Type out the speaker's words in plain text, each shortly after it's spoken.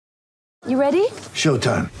You ready?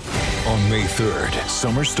 Showtime. On May 3rd,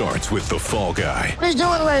 summer starts with The Fall Guy. Let's do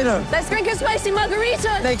it later. Let's drink a spicy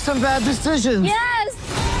margarita. Make some bad decisions.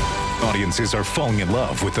 Yes! Audiences are falling in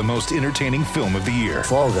love with the most entertaining film of the year.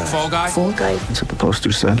 Fall Guy. Fall Guy? Fall guy. That's what the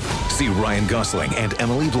poster said. See Ryan Gosling and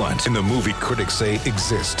Emily Blunt in the movie critics say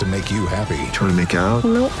exists to make you happy. Trying to make it out?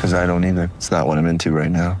 Nope. Because I don't either. It's not what I'm into right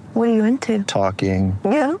now. What are you into? Talking.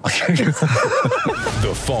 Yeah.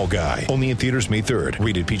 The Fall Guy. Only in theaters May 3rd.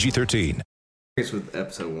 Rated PG-13. With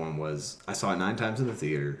episode 1 was I saw it 9 times in the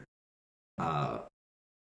theater.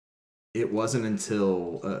 It wasn't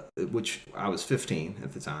until which I was 15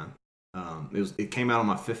 at the time. It came out on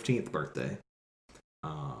my 15th birthday,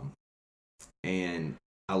 and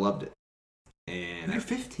I loved it. And You're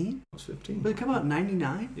 15? I was 15. But it came out in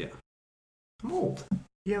 99? Yeah, I'm old.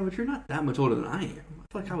 Yeah, but you're not that much older than I am.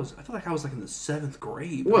 I feel like I was like in the 7th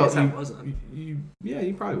grade. Well, I wasn't. You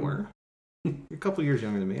probably were. You're a couple years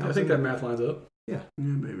younger than me. I think that math lines up. Yeah,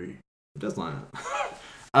 maybe. it does line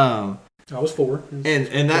up. I was 4.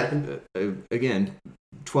 And that again,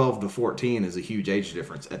 12 to 14 is a huge age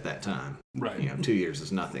difference at that time. Right. 2 years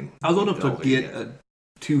is nothing. I was old enough The to older you get a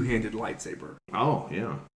 2-handed lightsaber Oh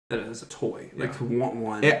yeah. as a toy. Yeah. Like to want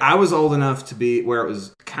one. I was old enough to be where it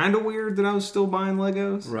was kind of weird that I was still buying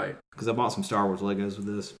Legos. Right. Because I bought some Star Wars Legos with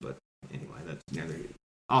this, but anyway, that's neither.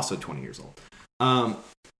 Also 20 years old.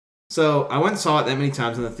 So I went and saw it that many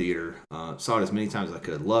times in the theater. Saw it as many times as I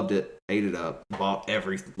could. Loved it. Ate it up. Bought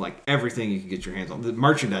everything you could get your hands on. The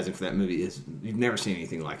merchandising for that movie is you've never seen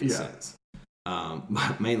anything like it since.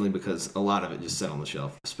 Mainly because a lot of it just sat on the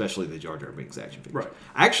shelf, especially the Jar Jar Binks action figures. Right.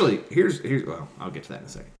 Actually, here's well, I'll get to that in a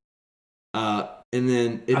second. And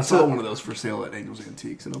then I saw one of those for sale at Angels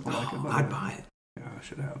Antiques in Opelika. I'd buy it. Yeah, I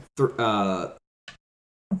should have.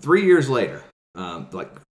 3 years later, like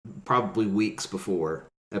probably weeks before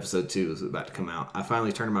episode 2 was about to come out, I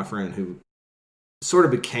finally turned to my friend who sort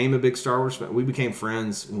of became a big Star Wars fan. We became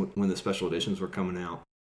friends when the special editions were coming out,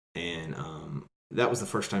 and that was the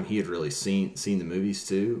first time he had really seen the movies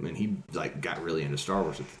too, and he got really into Star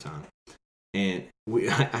Wars at the time. And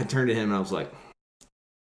I turned to him and I was like,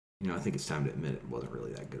 I think it's time to admit it wasn't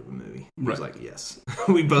really that good of a movie. He was like, yes.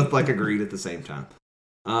 We both agreed at the same time.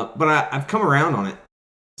 But I've come around on it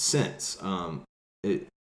since. I've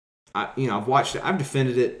watched it. I've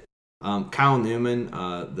defended it. Kyle Newman,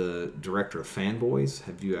 the director of Fanboys.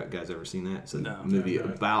 Have you guys ever seen that? It's a movie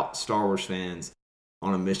about Star Wars fans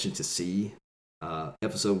on a mission to see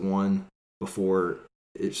episode 1 before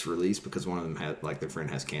it's released because one of them had their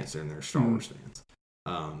friend has cancer and they're Star Wars fans.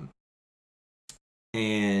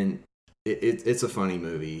 And it's a funny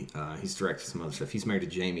movie. He's directed some other stuff. He's married to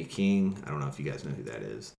Jamie King. I don't know if you guys know who that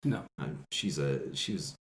is. No. She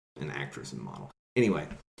was an actress and model. Anyway,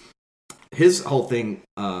 his whole thing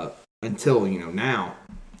until now,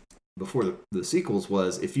 before the sequels,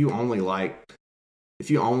 was if you only like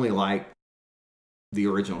the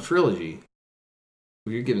original trilogy,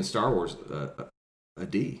 you're giving Star Wars a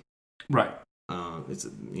D. Right. It's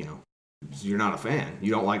you're not a fan.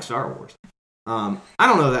 You don't like Star Wars. I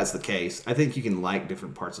don't know if that's the case. I think you can like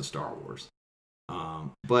different parts of Star Wars.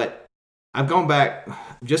 But I've gone back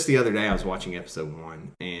just the other day. I was watching episode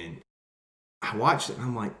 1 and I watched it and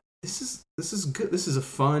I'm like, this is good. This is a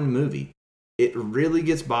fun movie. It really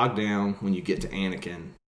gets bogged down when you get to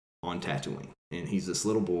Anakin on Tatooine, and he's this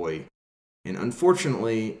little boy, and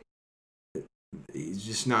unfortunately, he's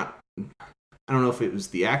just not. I don't know if it was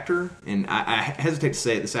the actor, and I hesitate to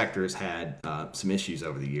say it. This actor has had some issues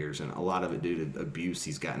over the years, and a lot of it due to abuse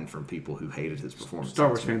he's gotten from people who hated his performance. Star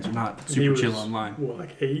Wars fans are not super chill online.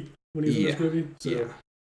 What, 8 when he was in this movie? So.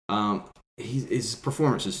 Yeah. His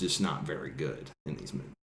performance is just not very good in these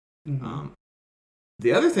movies. Mm-hmm.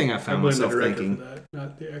 The other thing I found myself thinking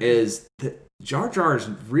is that Jar Jar is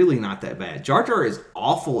really not that bad. Jar Jar is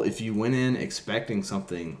awful if you went in expecting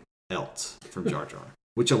something else from Jar Jar,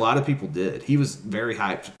 which a lot of people did. He was very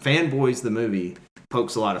hyped. Fanboys, the movie,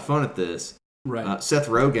 pokes a lot of fun at this. Right. Seth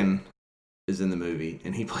Rogen is in the movie,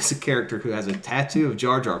 and he plays a character who has a tattoo of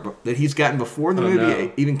Jar Jar that he's gotten before the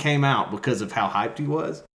movie even came out because of how hyped he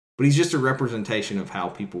was. But he's just a representation of how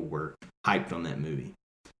people were hyped on that movie.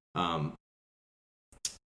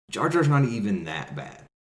 Jar Jar's not even that bad.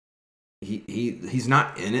 He's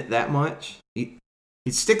not in it that much. He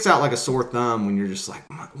sticks out like a sore thumb when you're just like,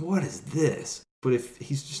 what is this? But if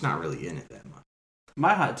he's just not really in it that much.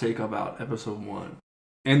 My hot take about episode 1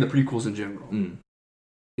 and the prequels in general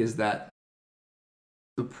is that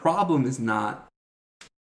the problem is not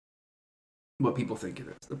what people think it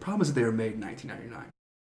is. The problem is that they were made in 1999.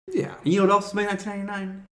 Yeah. And you know what else was made in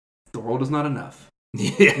 1999? The World Is Not Enough.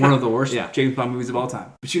 One of the worst Yeah. James Bond movies of all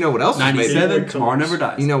time. But you know what else was made? 97, Tomorrow Never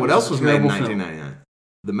Dies. You know what Which else is a was made in terrible film. 1999?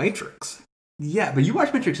 The Matrix. Yeah, but you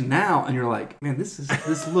watch Matrix now, and you're like, man,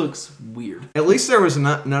 this looks weird. At least there was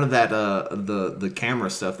none of that the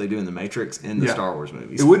camera stuff they do in the Matrix in the Star Wars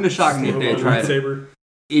movies. It wouldn't have shocked me if they had tried it. lightsaber.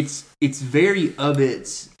 It's very of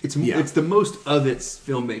its. It's the most of its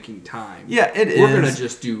filmmaking time. Yeah, it is. We're gonna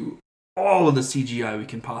just do all of the CGI we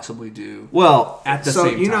can possibly do. Well, at the so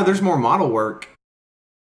same time. there's more model work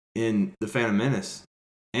in the Phantom Menace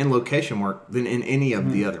and location work than in any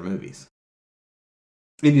of the other movies.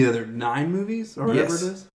 Maybe the other 9 movies or whatever Yes.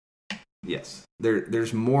 it is. Yes,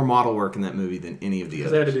 there's more model work in that movie than any of the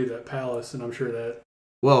Because they had others. to do that palace, and I'm sure that.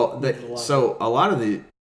 Well, so a lot of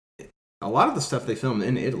the stuff they filmed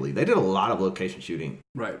in Italy, they did a lot of location shooting.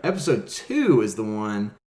 Right. Episode 2 is the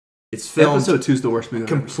one. It's filmed Episode 2 is the worst movie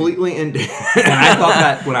completely in. and I thought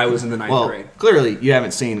that when I was in the 9th grade. Clearly you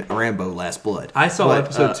haven't seen Rambo: Last Blood. I saw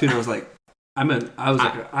episode 2 and I was like, I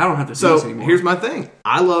don't have to see this anymore. So here's my thing.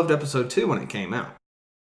 I loved episode 2 when it came out.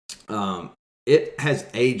 It has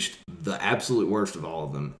aged the absolute worst of all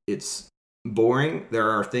of them. It's boring.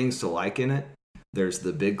 There are things to like in it. There's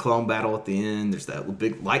the big clone battle at the end. There's that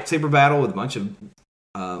big lightsaber battle with a bunch of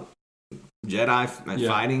Jedi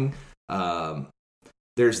fighting.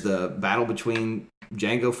 There's the battle between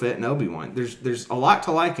Jango Fett and Obi-Wan. There's a lot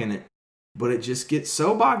to like in it, but it just gets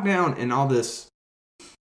so bogged down in all this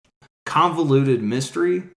convoluted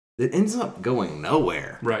mystery that ends up going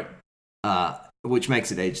nowhere. Right. Which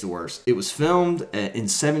makes it age the worst. It was filmed in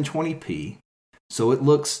 720p, so it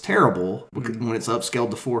looks terrible when it's upscaled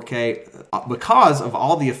to 4K because of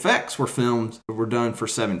all the effects were done for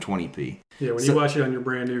 720p. Yeah, when you watch it on your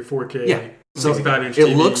brand new 4K, yeah, so 65-inch it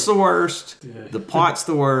TV, looks the worst. Yeah. The plot's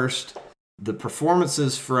the worst. The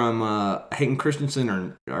performances from Hayden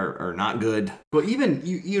Christensen are not good. But even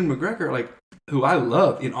Ian McGregor, like who I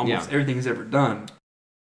love in almost everything he's ever done,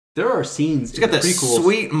 there are scenes. He's got that prequels,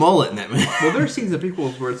 sweet mullet in that movie. Well, there are scenes in the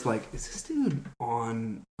prequels where it's like, is this dude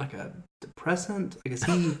on like a depressant? Like, is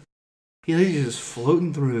he's just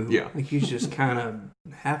floating through? Yeah, like he's just kind of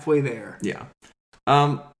halfway there. Yeah.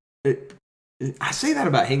 I say that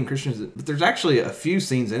about Hayden Christensen, but there's actually a few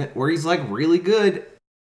scenes in it where he's like really good.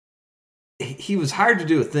 He was hired to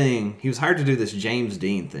do a thing. He was hired to do this James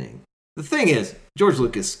Dean thing. The thing is, George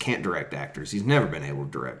Lucas can't direct actors. He's never been able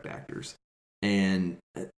to direct actors. And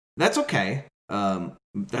that's okay.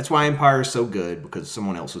 That's why Empire is so good, because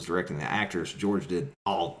someone else was directing the actors. George did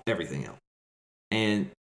everything else. And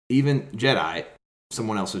even Jedi,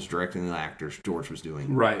 someone else was directing the actors. George was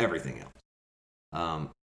doing everything else.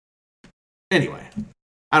 Anyway,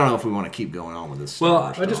 I don't know if we want to keep going on with this. Well,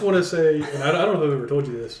 I just want to say, and I don't know if I've ever told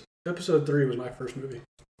you this. Episode 3 was my first movie.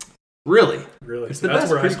 Really? Really. It's the That's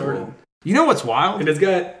best where I prequel. started. You know what's wild? And it's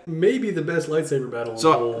got maybe the best lightsaber battle.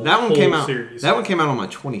 So in the that one came out. Series. That one came out on my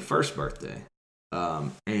 21st birthday,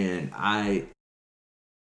 and I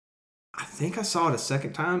think I saw it a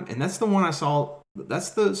second time, and that's the one I saw.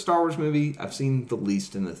 That's the Star Wars movie I've seen the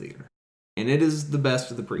least in the theater, and it is the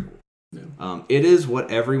best of the prequel. Yeah. It is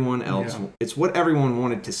what everyone else. Yeah. It's what everyone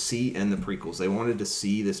wanted to see in the prequels. They wanted to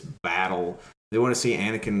see this battle. They want to see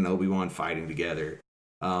Anakin and Obi-Wan fighting together.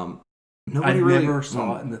 Nobody never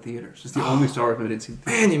saw it in the theaters. It's the only Star Wars movie I didn't see.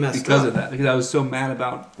 Man, you messed because up. of that. Because I was so mad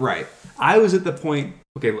about. Right. I was at the point.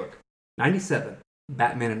 Okay, look, 97.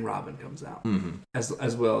 Batman and Robin comes out,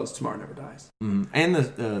 as well as Tomorrow Never Dies, and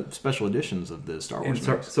the special editions of the Star Wars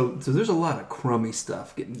movies. So there's a lot of crummy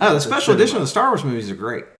stuff getting. Oh, the special edition of the Star Wars movies are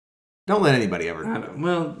great. Don't let anybody ever. I know.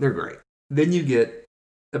 Well, they're great. Then you get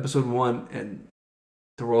Episode 1 and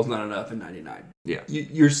The World's Not Enough in 99. Yeah,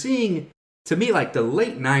 you're seeing, to me, like the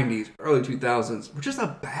late 90s, early 2000s were just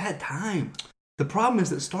a bad time. The problem is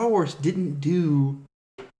that Star Wars didn't do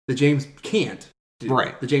the James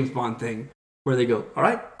Bond thing. Where they go, all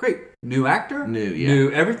right, great, new actor,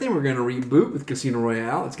 new everything. We're going to reboot with Casino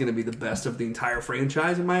Royale. It's going to be the best of the entire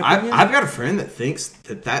franchise, in my opinion. I've got a friend that thinks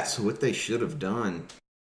that that's what they should have done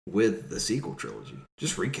with the sequel trilogy.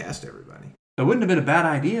 Just recast everybody. It wouldn't have been a bad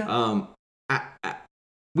idea.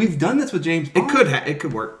 We've done this with James Bond. It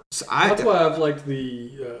could work. So that's why I've liked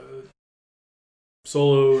the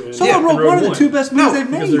Solo and Rogue One are the two best movies they've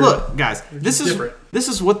made. Look, guys, this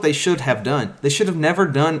is what they should have done. They should have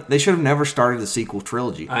never started the sequel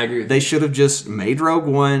trilogy. I agree with They should have just made Rogue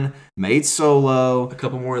One, made Solo. A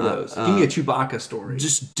couple more of those. Give me a Chewbacca story.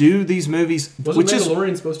 Just do these movies. Wasn't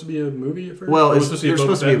Mandalorian supposed to be a movie at first? Well, there's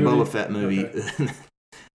supposed to be a Boba Fett movie. Okay.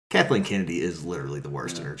 Kathleen Kennedy is literally the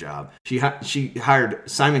worst at her job. She hired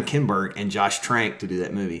Simon Kinberg and Josh Trank to do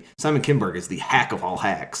that movie. Simon Kinberg is the hack of all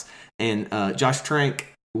hacks. And Josh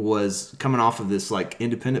Trank was coming off of this like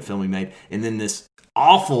independent film he made, and then this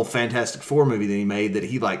awful Fantastic Four movie that he made that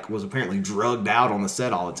he like was apparently drugged out on the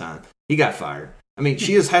set all the time. He got fired. I mean,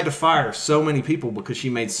 she has had to fire so many people because she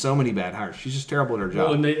made so many bad hires. She's just terrible at her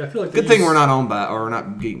job. Well, I feel like Good thing we're not owned by, or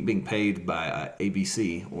not being paid by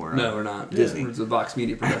ABC or no, we're not. Disney. It's a Vox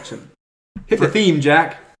Media production. Hit the theme,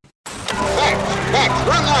 Jack.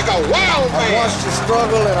 Run like a wild man. I watched you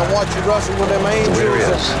struggle and I watched you wrestle with them angels. Here he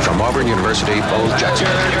is, from Auburn University, Bo Jackson.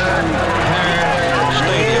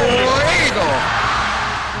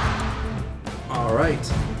 All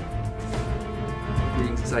right.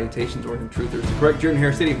 Greetings and salutations, Oregon Truthers. The correct Jordan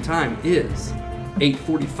Hare Stadium time is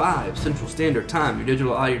 8:45 Central Standard Time. Your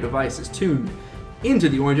digital audio device is tuned into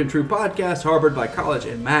the Orange and True podcast, harbored by College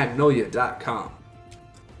and Magnolia.com.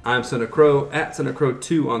 I'm Son of Crow, at Son of Crow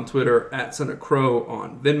 2 on Twitter, at Son of Crow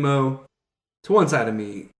on Venmo. To one side of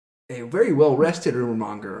me, a very well-rested rumor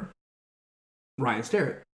monger, Ryan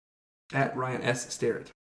Starrett, at Ryan S. Starrett.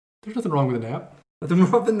 There's nothing wrong with a nap. Nothing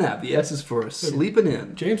wrong with the nap. The S is for sleeping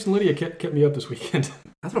in. James and Lydia kept me up this weekend.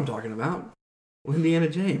 That's what I'm talking about. Indiana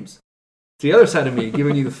James. To the other side of me,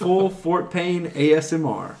 giving you the full Fort Payne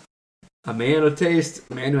ASMR. A man of taste,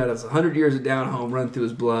 a man who has 100 years of down home run through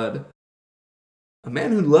his blood. A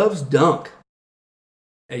man who loves dunk.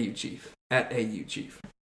 AU Chief. At AU Chief.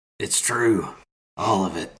 It's true. All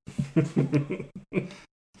of it. That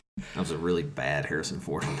was a really bad Harrison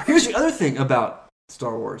Ford. Here's the other thing about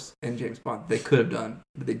Star Wars and James Bond they could have done,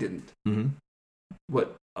 but they didn't. Mm-hmm.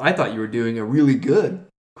 What I thought you were doing a really good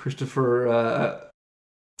Christian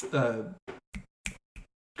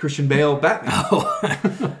Bale Batman.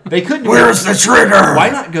 Oh. They couldn't. Where's the trigger? Why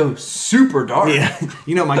not go super dark? Yeah.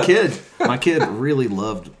 You know, my kid really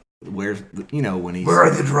loved when he's... Where are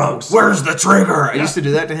the drugs? Where's the trigger? I used to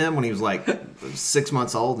do that to him when he was like 6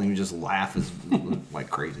 months old, and he would just laugh like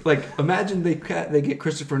crazy. Like, imagine they get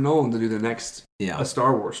Christopher Nolan to do the next a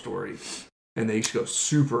Star Wars story, and they just go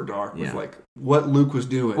super dark with like what Luke was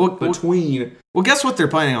doing between. Well, guess what they're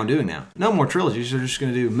planning on doing now? No more trilogies. They're just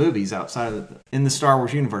going to do movies outside of in the Star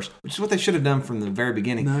Wars universe, which is what they should have done from the very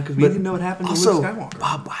beginning. No, because we didn't know what happened to Luke Skywalker.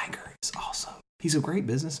 Bob Iger is he's a great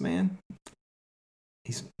businessman.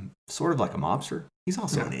 He's sort of like a mobster. He's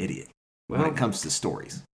also an idiot when it comes to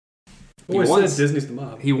stories. Always said Disney's the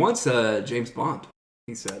mob. He wants James Bond,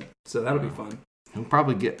 he said. So that'll be fun. He'll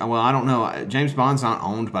probably get... Well, I don't know. James Bond's not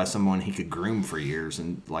owned by someone he could groom for years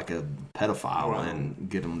and like a pedophile and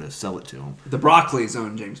get him to sell it to him. The Broccoli's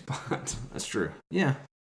own James Bond. That's true. Yeah.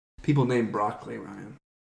 People named Broccoli, Ryan.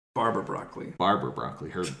 Barbara Broccoli.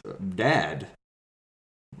 Her dad.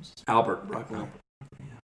 Albert Broccoli.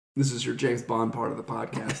 This is your James Bond part of the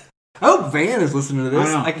podcast. I hope Van is listening to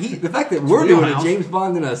this. Like the fact that we're doing a James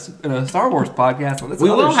Bond in a Star Wars podcast. Well, we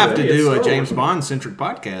will have to do a James Bond centric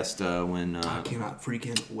podcast when. I cannot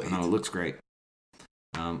freaking wait. No, it looks great.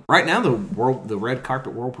 Right now, the red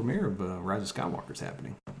carpet world premiere of Rise of Skywalker is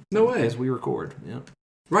happening. No way. As we record. Yeah.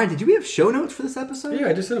 Ryan, did we have show notes for this episode? Yeah,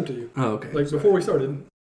 I just sent them to you. Oh, okay. Before we started.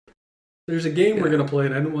 There's a game we're gonna play,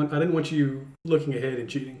 and I didn't want you looking ahead and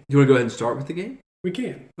cheating. You want to go ahead and start with the game? We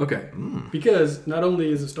can. Okay. Because not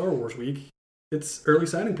only is it Star Wars week, it's early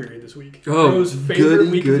signing period this week. Oh, Crow's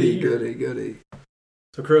favorite week of the year. Goody.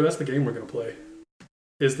 So, Crow, that's the game we're going to play.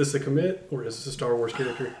 Is this a commit, or is this a Star Wars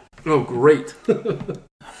character? Oh, great.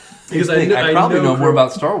 Because I probably know more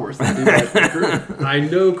about Star Wars than I do about Recruit. I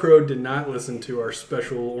know Crow did not listen to our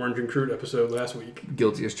special Orange and Recruit episode last week.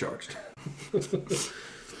 Guilty as charged.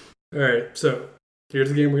 All right, so here's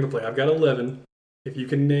the game we're going to play. I've got 11. If you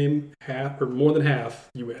can name half or more than half,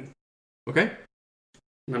 you win. Okay.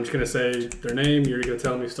 And I'm just going to say their name. You're going to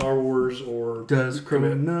tell me Star Wars or... Does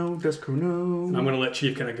Crow know? Does Crow know? And I'm going to let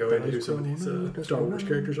Chief kind of go into who some of these Star Wars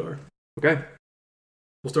characters are. Okay.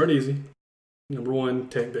 We'll start easy. Number 1,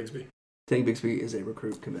 Tank Bigsby. Tank Bigsby is a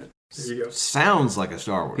recruit commit. There you go. Sounds like a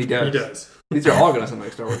Star Wars. He does. He These are all going to sound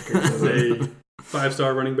like Star Wars characters. He's a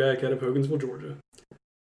 5-star running back out of Hogansville, Georgia.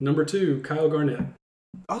 Number 2, Kyle Garnett.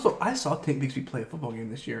 Also, I saw Tank Bigsby play a football game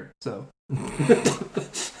this year, so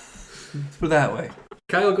let's put it that way.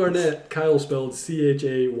 Kyle Garnett, Kyle spelled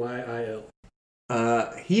Chayil.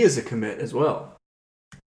 He is a commit as well.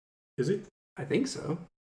 Is he? I think so.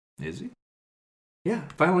 Is he? Yeah,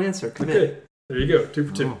 final answer, commit. Okay, there you go, 2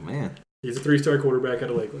 for 2. Oh, man. He's a 3-star quarterback out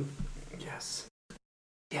of Lakeland. Yes.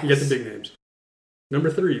 You get the big names. Number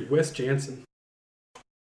 3, Wes Jansen.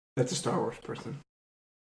 That's a Star Wars person.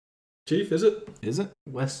 Chief, is it? Is it?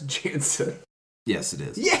 Wes Jansen. Yes, it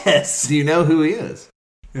is. Yes! Do you know who he is?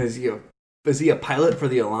 Is he a pilot for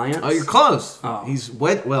the Alliance? Oh, you're close. Oh.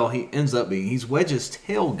 He ends up being... He's Wedge's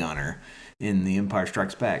tail gunner in The Empire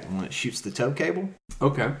Strikes Back when it shoots the tow cable.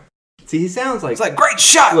 Okay. See, he sounds like It's like, great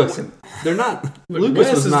shot! Listen, they're not. Look, Lucas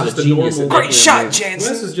Wes was is not a just a genius. normal- at Great picking shot, names.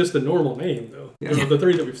 Jansen! Wes is just the normal name, though. Yeah. The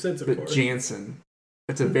three that we've said so far. But Jansen,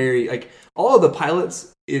 that's a very like all of the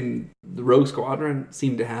pilots in the Rogue Squadron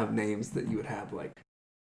seem to have names that you would have like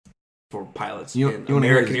for pilots You in wanna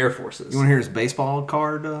hear American his- Air Forces. You want to hear his baseball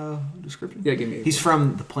card description? Yeah, give me. He's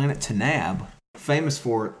from the planet Tanab, famous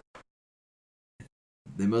for.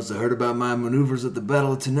 They must have heard about my maneuvers at the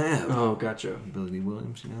Battle of Tanab. Oh, gotcha. Billy D.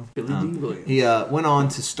 Williams, you know. Billy D. Williams. He went on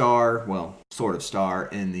to star, well, sort of star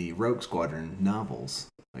in the Rogue Squadron novels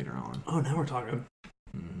later on. Oh, now we're talking.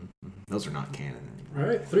 Those are not canon All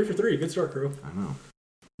anymore. right, 3 for 3. Good start, Crow. I know.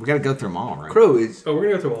 We got to go through them all, right? Crow is Oh, we're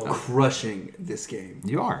going to go through all of them. crushing this game.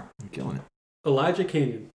 You are. You're killing it. Elijah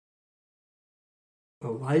Canyon.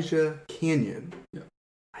 Elijah Canyon. Yeah.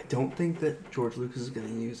 I don't think that George Lucas is going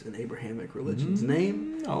to use an Abrahamic religion's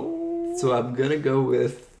name, Oh. so I'm going to go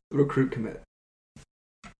with Recruit Commit.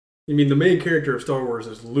 You mean the main character of Star Wars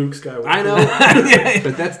is Luke Skywalker? I know, Yeah.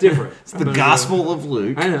 but that's different. It's the Gospel of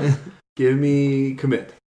Luke. I know. Give me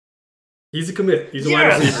Commit. He's a commit. He's a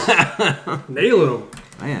wide receiver. Nailing him.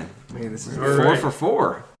 Man, Man, this is All 4 right. for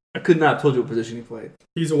 4. I could not have told you what position he played.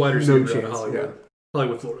 He's a wide No receiver out chance, of Hollywood. yeah.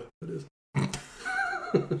 Hollywood, Florida, that is.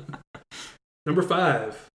 Number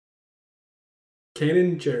 5.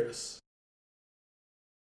 Kanan Jarrus.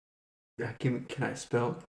 Can I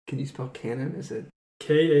spell? Can you spell canon? Is it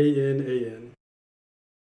Kanan.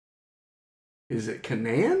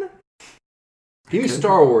 Kanan? Give me could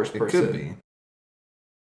Star Wars It person. could be.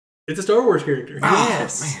 It's a Star Wars character.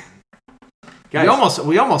 Yes. Man. Guys,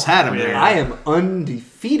 We almost had him there. I am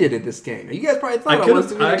undefeated at this game. You guys probably thought I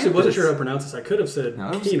was. I actually wasn't sure how to pronounce this. I could have said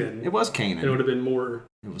No, Kanan. it was It would Kanan. have been more.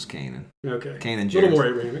 It was Kanan. Okay. Kanan A little Jarrus. more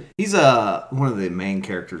Abrahamic. He's one of the main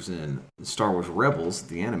characters in Star Wars Rebels,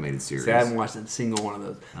 the animated series. See, I haven't watched a single one of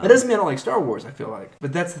those. That doesn't mean I don't like Star Wars. I feel like,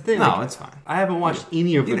 but that's the thing. No, like, it's fine. I haven't watched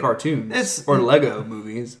any of the cartoons or Lego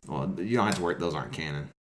movies. Well, you don't have to worry. Those aren't canon.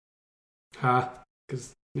 Ha.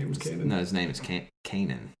 Because his name was Kanan. No, his name is Kanan.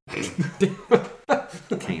 Kanan.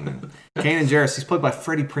 Kanan Jarrus. He's played by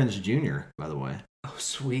Freddie Prinze Jr., by the way. Oh,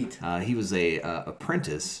 sweet. He was a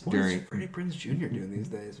apprentice What during is Freddie Prinze Jr. doing these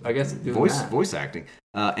days? I guess doing voice acting.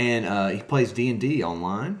 And he plays D&D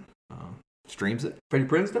online. Streams it. Freddie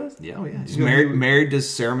Prinze does? Yeah, oh yeah. He's Yeah. married to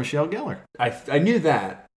Sarah Michelle Gellar. I knew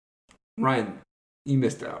that. Ryan, you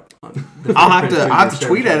missed out. On the I'll Freddie Prinze have to Jr.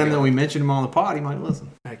 tweet at him Sarah that we mentioned him on the pod. He might listen.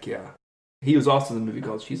 Heck yeah. He was also in the movie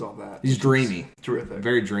called She's All That. He's dreamy. Terrific.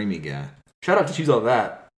 Very dreamy guy. Shout out to She's All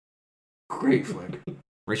That. Great flick.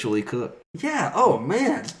 Rachel Lee Cook. Yeah. Oh,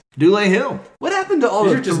 man. Dule Hill. What happened to all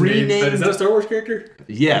These the are just three names. Is that a named... Star Wars character?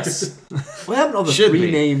 Yes. What happened to all the Should three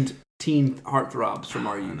be. named teen heartthrobs from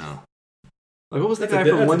our I youth? know. Like, what was the That's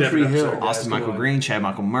guy a from One definite Tree Hill? episode. Austin come Michael on. Green, Chad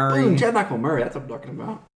Michael Murray. Boom, Chad Michael Murray. That's what I'm talking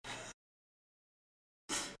about.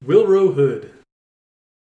 Wilro Hood.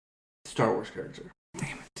 Star Wars character.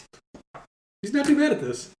 He's not too bad at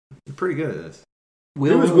this. You're pretty good at this. It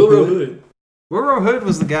was Wilro Hood. Wilro Hood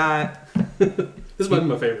was the guy. This might be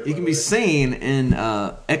my favorite. He by can the be way. seen in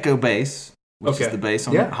Echo Base, which is Okay. the base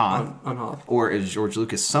on Yeah, Hoth. on Hoth. Or as George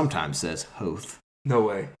Lucas sometimes says, Hoth. No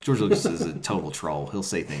way. George Lucas is a total troll. He'll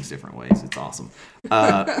say things different ways. It's awesome.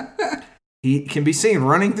 He can be seen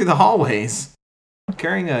running through the hallways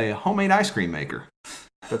carrying a homemade ice cream maker.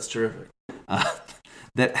 That's terrific.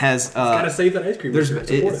 That has Gotta save that ice cream. There's maker.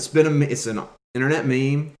 Support it's an internet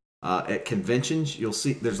meme. At conventions, you'll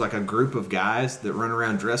see there's like a group of guys that run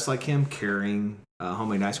around dressed like him, carrying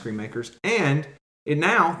homemade ice cream makers. And it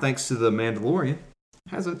now, thanks to the Mandalorian,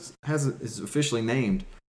 is officially named.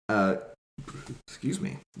 Excuse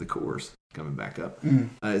me, the course coming back up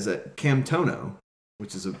is a Camtono,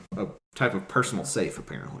 which is a type of personal safe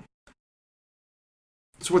apparently.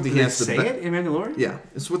 It's what Did he they has say it in Mandalorian? Yeah,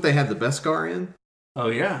 it's what they had the Beskar in. Oh,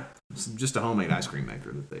 yeah. It's just a homemade ice cream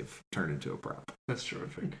maker that they've turned into a prop. That's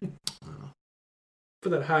terrific. For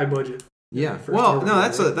that high budget. Yeah. For Well, Star no,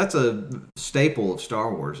 Wars, that's a staple of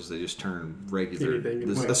Star Wars is they just turn regular. Anything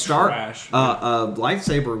into A star trash.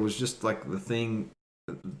 lightsaber was just like the thing.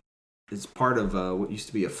 It's part of what used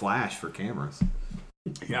to be a flash for cameras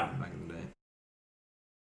Yeah. back in the day.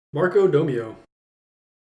 Marco Domio.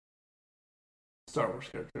 Star Wars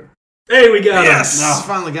character. Hey, we got Yes, him.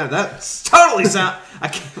 finally got it. That's totally sound. I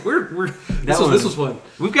can't. We're This was fun.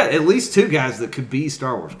 We've got at least two guys that could be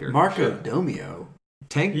Star Wars characters. Marco Domio.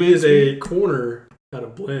 Tank He is Bigsby. a corner out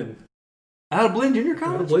of Blinn. Out of Blinn Junior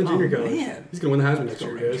College? Out of Blinn Junior Oh, College. Man. He's gonna win the Heisman next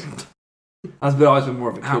year, guys. I've always been more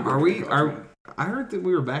of a How- kid. are we? than a Are college man. I heard that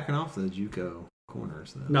we were backing off the JUCO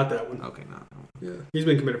corners though. Not that one. Okay, not that one. Yeah, he's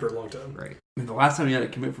been committed for a long time. Great. I mean, the last time he had a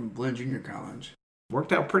commit from Blinn Junior College,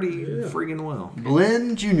 Worked out pretty friggin' well.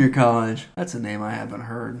 Blinn Junior College. That's a name I haven't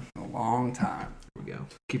heard in a long time. Here we go.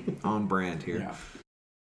 Keep it on brand here. Yeah.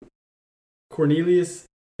 Cornelius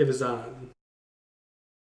Evazan.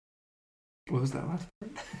 What was that last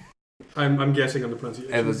part? I'm guessing on the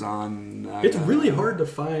pronunciation. Evazan. It's really hard to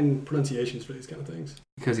find pronunciations for these kind of things.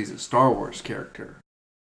 Because he's a Star Wars character.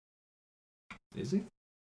 Is he?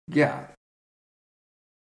 Yeah.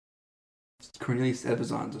 Cornelius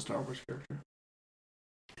Evazan's a Star Wars character.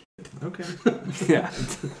 Okay. Yeah.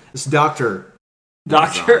 It's Dr.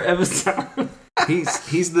 Evazan.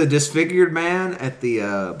 He's the disfigured man at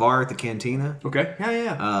the bar at the cantina. Okay.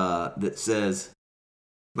 Yeah. That says,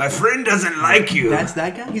 "My friend doesn't like you." That's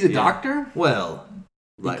that guy? He's a doctor? Well,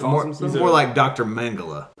 like calls more like Dr.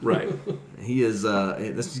 Mangala. Right. He is.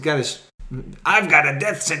 He's got his. I've got a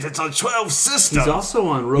death sentence on 12 systems. He's also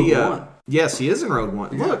on Rogue One. Yes, he is in Rogue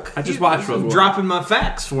One. Yeah. Look, I just watched Rogue One. Dropping my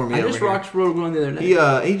facts for me. I just watched Rogue One the other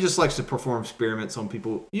day. He just likes to perform experiments on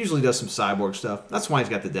people. Usually does some cyborg stuff. That's why he's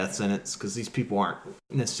got the death sentence, because these people aren't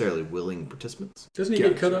necessarily willing participants. Doesn't he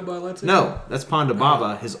get cut up by a lightsaber? No, that's Ponda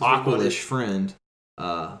Baba, his Aqualish friend.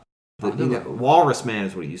 Walrus Man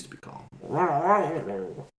is what he used to be called.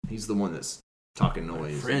 He's the one that's talking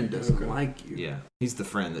noise. My friend doesn't like you. Yeah, he's the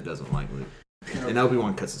friend that doesn't like Luke. And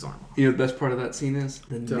Obi-Wan cuts his arm off. You know the best part of that scene is?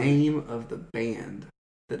 The name of the band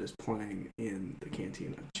that is playing in the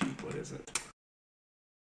cantina. Chief, what is it?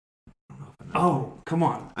 Oh, come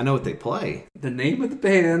on. I know what they play. The name of the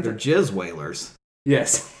band. They're Jizz Whalers.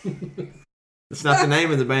 Yes. It's not the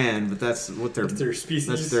name of the band, but that's what That's their species.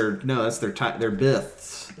 That's their their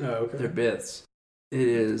Biths. Oh, okay. They're Biths. It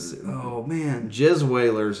is. Oh man. Jizz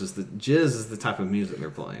Whalers is the type of music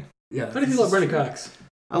they're playing. Yeah. How do you feel about Brendan Cox?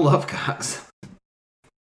 I love Cox.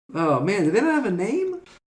 Oh man, do they not have a name?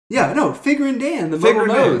 Yeah, no, Figure and Dan, the modal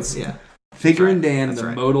nodes. Yeah. Figure and Dan, That's the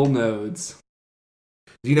right. modal nodes.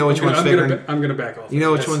 Do you know which one's Figure and I'm gonna back off. You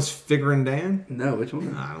know which one's Figure and Dan? No, which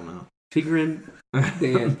one? I don't know. Figure and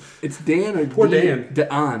Dan. It's Dan or Poor Dan.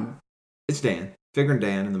 Dan. It's Dan. Figure and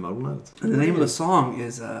Dan and the modal nodes. And the name of the song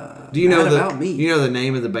is Do you know About Me. You know the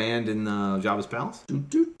name of the band in Jabba's Palace?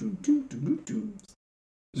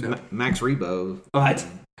 No. Max Rebo. Oh, I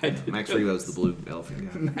did Max Rebo's the blue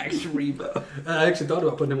elephant guy. Max Rebo. I actually thought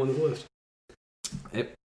about putting him on the list. I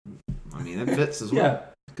mean, that fits as well. Yeah.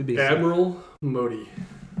 Could be Admiral Modi.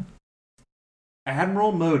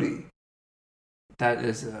 Admiral Modi. That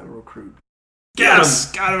is a recruit. Yes,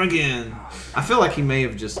 got him again. I feel like he may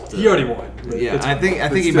have just. He already won. Yeah, I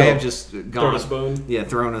think he may have just gone. Thrown us a bone. Yeah,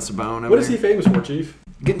 thrown us a bone. What is he famous for, Chief?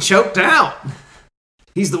 Getting choked out.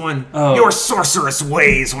 He's the one. Oh. Your sorcerous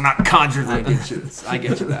ways will not conjure them. I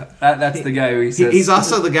get you that. That's the guy who he says. He's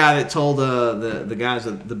also the guy that told the guys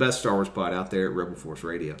at the best Star Wars pod out there at Rebel Force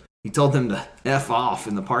Radio. He told them to F off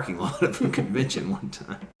in the parking lot of a convention one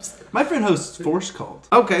time. My friend hosts Force Cult.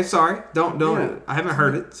 Okay, sorry. Don't. Yeah. I haven't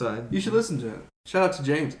heard it, so You should listen to it. Shout out to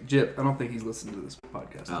James. Jip, I don't think he's listened to this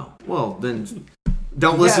podcast. Oh, well, then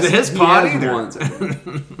don't listen to his pod either. Once, I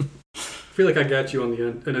I feel like I got you on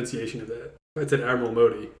the enunciation of that. I said Admiral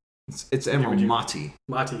Modi. It's Admiral Mati.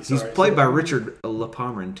 Sorry. He's played by Richard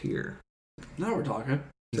LaParmentier. Now we're talking.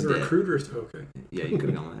 Is it a recruiter? Okay. Yeah, you could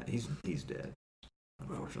have gone with that. He's dead.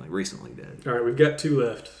 Unfortunately, recently dead. All right, we've got two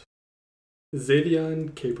left.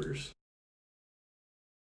 Xavion Capers.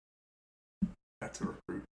 That's a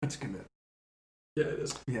recruit. That's a commit. Yeah, it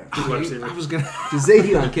is. Yeah. I was gonna.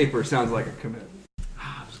 Xavion Caper sounds like a commit.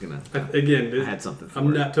 I was gonna. Again, I had something.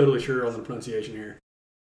 I'm not totally sure on the pronunciation here.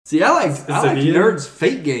 See, I like Xavier? Nerd's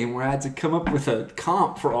Fate game where I had to come up with a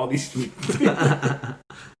comp for all these.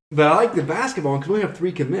 But I like the basketball because we have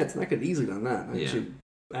 3 commits, and I could easily done that. I should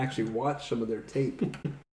actually watch some of their tape.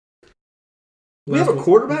 We have a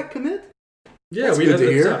quarterback commit? Yeah, That's we good have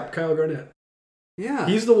to hear. Kyle Garnett. Yeah.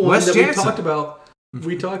 He's the one Wes that Jansen. we talked about.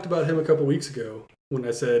 We talked about him a couple weeks ago when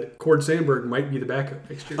I said Cord Sandberg might be the backup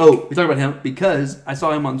next year. Oh, we talked about him because I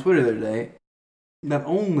saw him on Twitter the other day. Not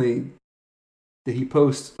only did he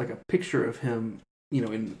post like a picture of him,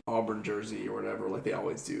 in Auburn jersey or whatever, like they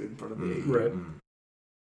always do in front of the AU. Right.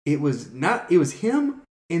 It was him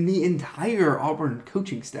and the entire Auburn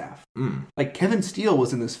coaching staff. Like Kevin Steele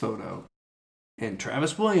was in this photo, and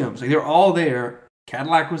Travis Williams. Like they're all there.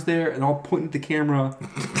 Cadillac was there, and all pointing at the camera,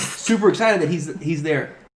 super excited that he's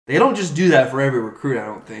there. They don't just do that for every recruit, I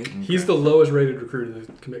don't think. He's the lowest rated recruit in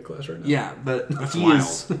the commit class right now. Yeah, but he wild.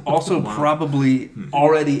 is also probably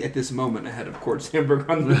already at this moment ahead of Cord Sandberg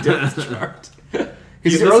on the depth chart.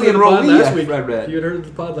 He's early enrollee. Last week. I read. If you had heard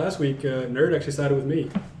the pod last week, Nerd actually sided with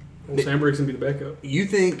me. Well, Sandberg's gonna be the backup. You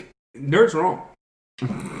think Nerd's wrong?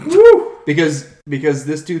 Woo! Because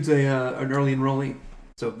this dude's an early enrollee,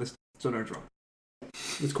 so Nerd's wrong.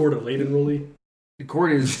 Is Corda late enrollee?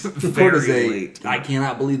 Cord is Very late. I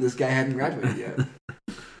cannot believe this guy hadn't graduated yet.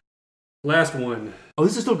 Last one. Oh,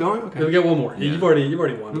 this is still going? Okay. We got one more. Yeah. You've already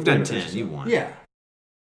won. We've done 10. You won. Yeah.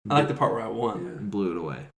 I like the part where I won. Yeah. Blew it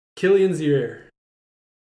away. Killian Zier.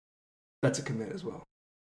 That's a commit as well.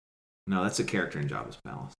 No, that's a character in Jabba's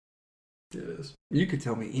Palace. It is. You could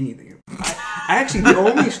tell me anything. Actually, the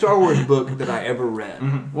only Star Wars book that I ever read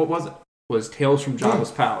What was it? was Tales from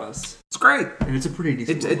Jabba's Palace. It's great. And it's a pretty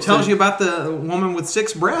decent It book. tells you about the woman with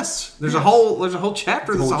 6 breasts. There's a whole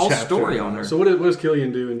chapter. There's a whole chapter story on on there. So what does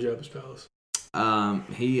Killian do in Jabba's Palace?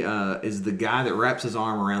 He is the guy that wraps his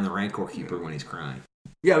arm around the Rancor Keeper when he's crying.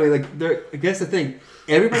 Yeah, I mean, like, I guess the thing,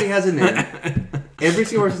 everybody has a name. Every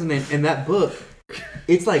single person has a name. And that book,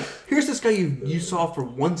 it's like, here's this guy you saw for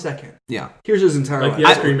 1 second. Yeah. Here's his entire Like life. the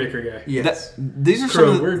ice cream maker guy. Yes. These are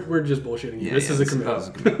Crow, some of the, we're just bullshitting you. Yeah, this yeah, is a this is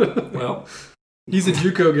commit. Well, He's a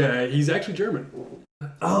JUCO guy. He's actually German.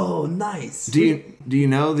 oh, nice. Do you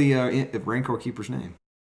know the Rancor Keeper's name?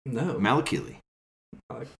 No. Malakili.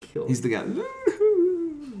 I killed He's the guy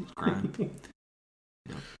crying.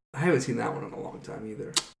 I haven't seen that one in a long time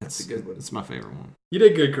either. That's a good one. It's my favorite one. You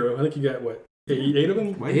did good, Crow. I think you got, what, 8 of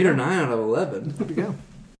them? 8 or 9 out of 11. There you go.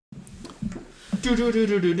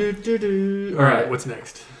 All right, what's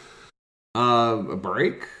next? A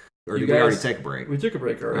break? Or You did we already guys- take a break? We took a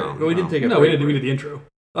break already. Oh, no, we didn't wow. take a No, break. we did the intro.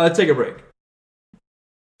 Let's take a break.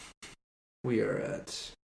 We are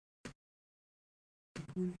at...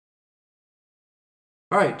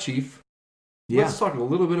 All right, Chief. Yeah. Let's talk a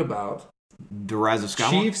little bit about The Rise of Skywalker?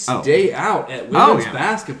 Chiefs' Oh. day out at women's yeah.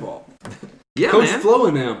 basketball. Yeah, Coach man. Flo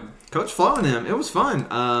and them. Coach Flo and them. It was fun.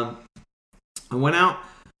 I went out.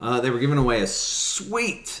 They were giving away a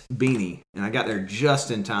sweet beanie, and I got there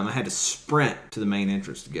just in time. I had to sprint to the main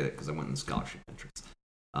entrance to get it because I went in the scholarship entrance.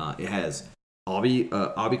 It has Albie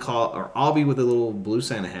with a little blue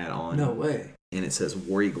Santa hat on. No way. And it says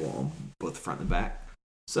War Eagle on both the front and the back.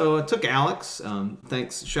 So I took Alex.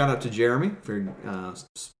 Thanks. Shout out to Jeremy for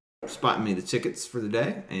spotting me the tickets for the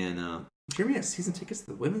day. And Jeremy has season tickets to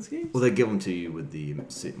the women's games? well, they give them to you with the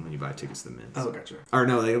when you buy tickets to the men's. Oh, gotcha. Or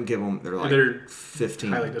no, they don't give them. They're like They're $15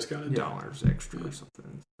 highly discounted. extra or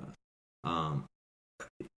something.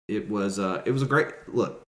 It was a great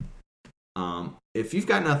look. If you've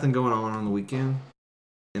got nothing going on the weekend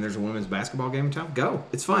and there's a women's basketball game in town, go.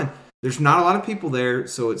 It's fun. There's not a lot of people there,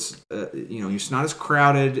 so it's it's not as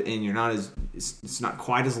crowded and you're not as it's not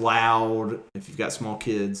quite as loud if you've got small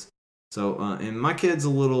kids. So and my kid's a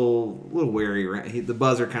little wary. Right? The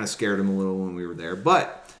buzzer kind of scared him a little when we were there,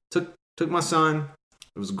 but took my son.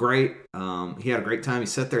 It was great. He had a great time. He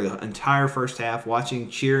sat there the entire first half watching,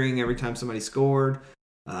 cheering every time somebody scored.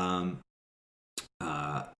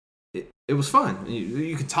 It was fun.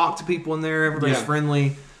 You could talk to people in there. Everybody's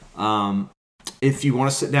friendly. If you want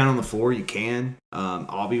to sit down on the floor, you can.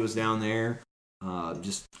 Albie was down there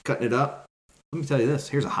just cutting it up. Let me tell you this.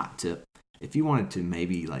 Here's a hot tip. If you wanted to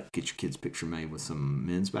maybe like get your kid's picture made with some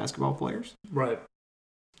men's basketball players, Right.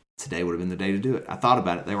 today would have been the day to do it. I thought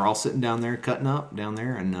about it. They were all sitting down there, cutting up down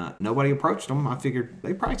there, and nobody approached them. I figured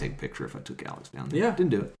they'd probably take a picture if I took Alex down there. Yeah. Didn't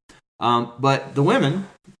do it. But the women,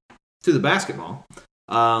 to the basketball,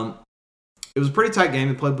 it was a pretty tight game.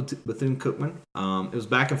 They played Bethune-Cookman. It was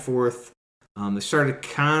back and forth. They started to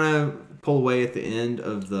kind of pull away at the end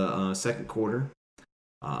of the second quarter.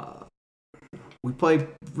 We played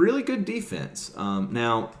really good defense.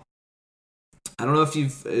 Now, I don't know if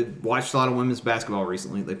you've watched a lot of women's basketball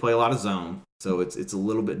recently. They play a lot of zone, so it's a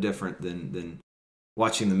little bit different than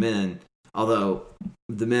watching the men. Although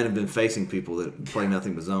the men have been facing people that play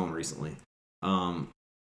nothing but zone recently.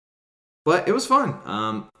 But it was fun.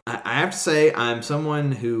 I have to say I'm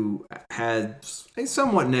someone who had a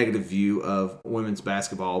somewhat negative view of women's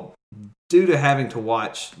basketball due to having to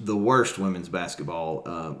watch the worst women's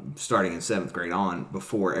basketball starting in 7th grade on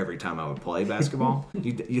before every time I would play basketball.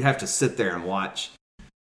 You'd have to sit there and watch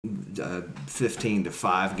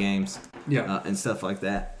 15-5 games and stuff like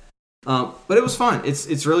that. But it was fun.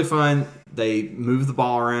 It's really fun. They move the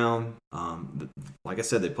ball around. Like I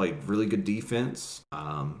said, they played really good defense.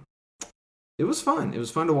 It was fun. It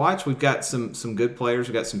was fun to watch. We've got some good players.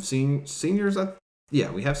 We've got some seniors.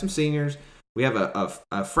 Yeah, we have some seniors. We have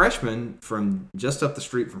a freshman from just up the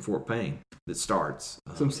street from Fort Payne that starts.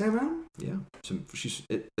 Some Sam Allen? Yeah.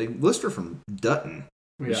 They list her from Dutton.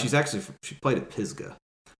 Yeah. She played at Pisgah.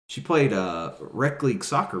 She played rec league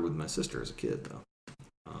soccer with my sister as a kid, though.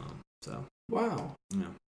 Wow.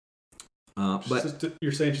 Yeah. But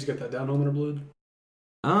you're saying she's got that down home in her blood?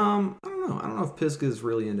 I don't know. I don't know if Pisgah is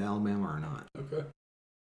really into Alabama or not. Okay.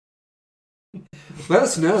 Let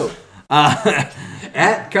us know.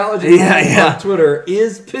 At College Yeah. on Twitter,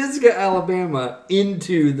 is Pisgah, Alabama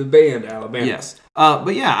into the band Alabama? Yes.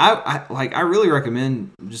 But yeah, I really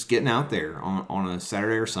recommend just getting out there on a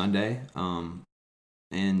Saturday or Sunday,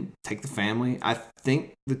 and take the family. I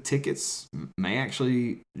think the tickets may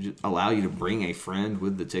actually allow you to bring a friend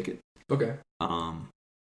with the ticket. Okay. I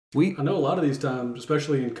know a lot of these times,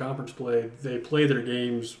 especially in conference play, they play their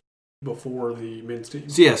games before the men's team.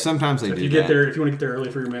 So yeah, sometimes they do. If you that. get there, if you want to get there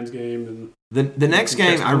early for your men's game, and the next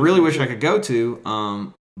game, I really wish I could go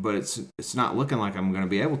to. But it's not looking like I'm going to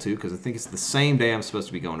be able to because I think it's the same day I'm supposed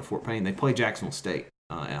to be going to Fort Payne. They play Jacksonville State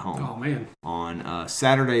at home. Oh man! On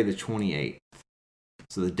Saturday the 28th,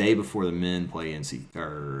 so the day before the men play men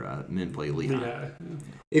play Lehigh.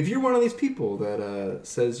 If you're one of these people that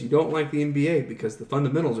says you don't like the NBA because the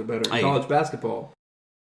fundamentals are better in college basketball,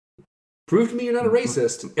 prove to me you're not a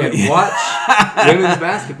racist and watch women's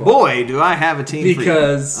basketball. Boy, do I have a team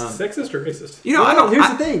because sexist or racist? You know, here's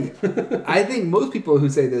the thing. I think most people who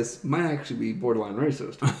say this might actually be borderline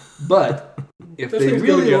racist, but if they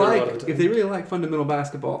really like fundamental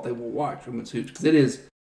basketball, they will watch women's hoops because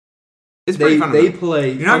it's pretty fun. They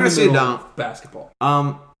play. You're not going to see a dunk basketball.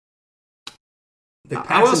 I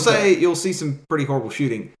will say you'll see some pretty horrible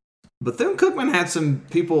shooting, but then Cookman had some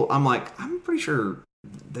people. I'm pretty sure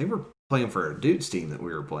they were playing for a dudes team that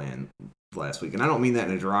we were playing last week, and I don't mean that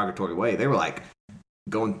in a derogatory way. They were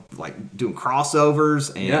doing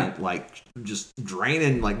crossovers and just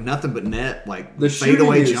draining nothing but net, the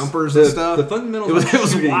fadeaway jumpers and stuff. The fundamentals it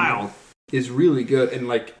was wild. Is really good, and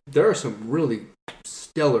there are some really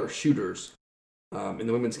stellar shooters in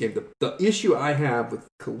the women's game. The issue I have with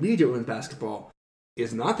collegiate women's basketball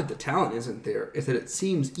is not that the talent isn't there; it's that it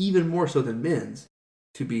seems even more so than men's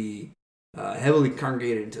to be heavily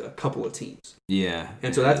congregated into a couple of teams. Yeah,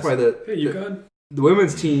 and so that's why the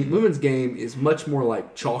women's game is much more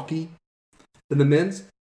chalky than the men's.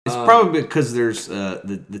 It's probably because there's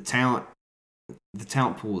the talent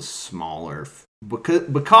pool is smaller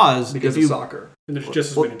because of soccer. And there's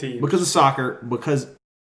just as many teams. Because of soccer, because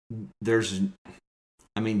there's just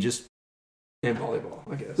and volleyball,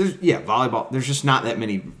 I guess. Volleyball. There's just not that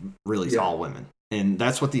many really tall women, and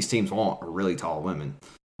that's what these teams want: are really tall women.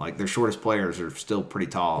 Their shortest players are still pretty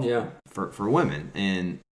tall for women,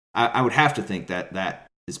 and I would have to think that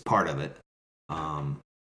is part of it. I'll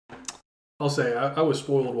say I was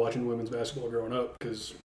spoiled watching women's basketball growing up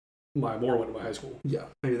because my Moore went to my high school. Yeah,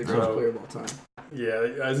 maybe the greatest player of all time.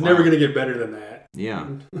 Yeah, I was never going to get better than that. Yeah.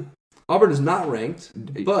 Auburn is not ranked,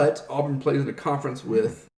 but Auburn plays in a conference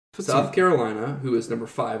with South Carolina, who is number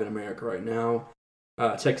 5 in America right now,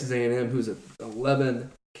 Texas A&M, who's at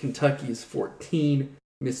 11, Kentucky's 14,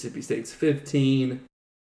 Mississippi State's 15,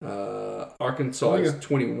 Arkansas is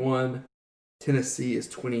 21, Tennessee is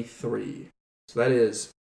 23. So that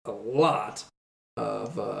is a lot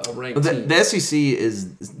of ranked teams. The SEC is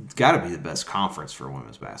got to be the best conference for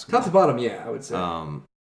women's basketball. Top to bottom, yeah, I would say.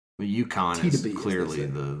 UConn is clearly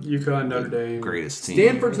the UConn, Notre Dame, greatest team.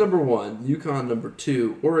 Stanford's number 1, UConn number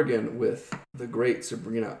 2, Oregon with the great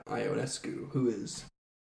Sabrina Ionescu, who is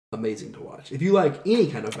amazing to watch. If you like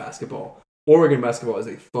any kind of basketball, Oregon basketball is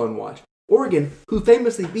a fun watch. Oregon, who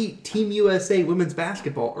famously beat Team USA women's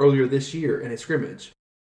basketball earlier this year in a scrimmage,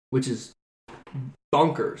 which is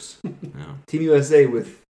bonkers. Yeah. Team USA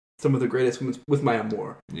with some of the greatest women's with Maya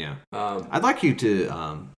Moore. Yeah. I'd like you to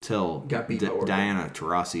tell Diana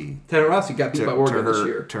Taurasi. Diana Taurasi got beat by Oregon this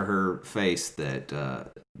year. To her face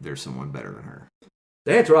that there's someone better than her.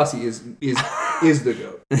 Diana Taurasi is the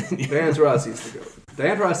GOAT. Diana Taurasi is the GOAT.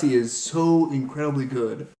 Diana Taurasi is so incredibly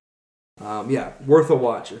good. Worth a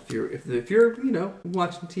watch if you're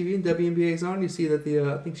watching TV and WNBA's on. You see that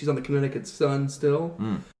I think she's on the Connecticut Sun still.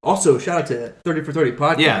 Also, shout out to 30 for 30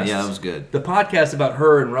 podcast. Yeah, that was good. The podcast about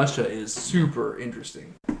her in Russia is super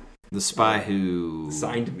interesting. The spy who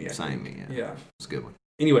signed me. Yeah, it's a good one.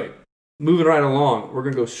 Anyway, moving right along, we're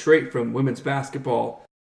gonna go straight from women's basketball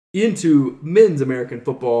into men's American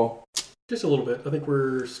football. Just a little bit. I think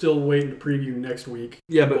we're still waiting to preview next week.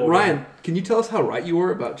 Yeah, but Ryan, can you tell us how right you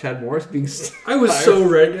were about Chad Morris being I was so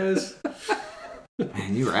right, guys.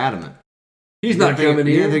 Man, you were adamant. He's not coming here.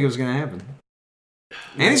 You didn't think it was going to happen.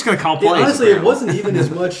 And he's going to call plays. Honestly, it wasn't even as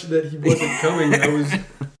much that he wasn't coming.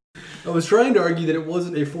 I was trying to argue that it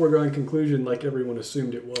wasn't a foregone conclusion like everyone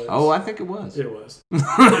assumed it was. Oh, I think it was. It was. It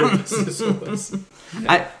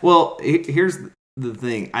was. Here's the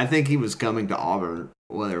thing. I think he was coming to Auburn,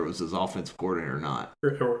 whether it was his offensive coordinator or not.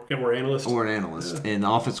 Or analyst. Or an analyst. Yeah. And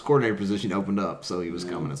the offensive coordinator position opened up, so he was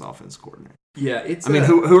coming as offensive coordinator. Yeah,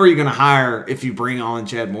 who are you going to hire if you bring on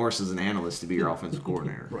Chad Morris as an analyst to be your offensive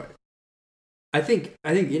coordinator? Right. I think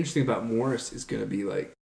the interesting about Morris is going to be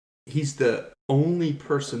he's the only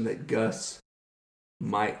person that Gus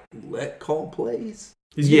might let call plays.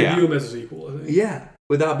 He's going to view him as his equal, I think. Yeah,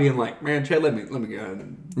 without being like, man, Chad, let me go ahead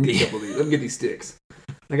and get a couple of these. Let me get these sticks.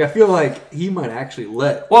 Like, I feel like he might actually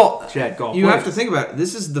let Chad call You plays. have to think about it.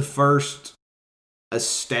 This is the first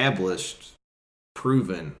established,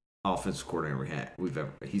 proven offensive coordinator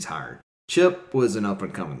he's hired. Chip was an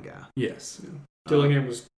up-and-coming guy. Yes. Dillingham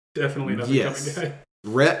was definitely an up-and-coming guy.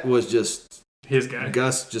 Rhett was just his guy.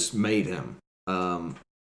 Gus just made him.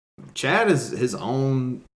 Chad is his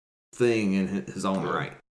own thing in his own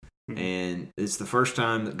right. Mm-hmm. And it's the first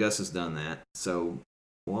time that Gus has done that. So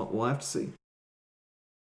we'll have to see.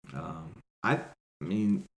 I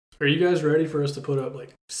mean, are you guys ready for us to put up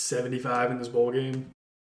like 75 in this bowl game?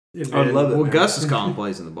 I would love it. Well, Gus is calling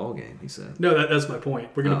plays in the bowl game, he said. No, that's my point.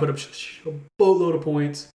 We're going to put up a boatload of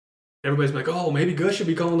points. Everybody's like, oh, maybe Gus should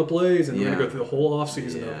be calling the plays. And we're going to go through the whole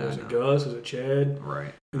offseason. Is it Gus? Is it Chad?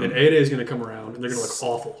 Right. And then 8A is going to come around, and they're going to look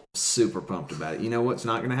awful. Super pumped about it. You know what's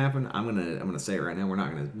not going to happen? I'm gonna say it right now. We're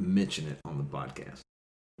not going to mention it on the podcast.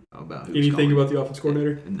 About anything about the offense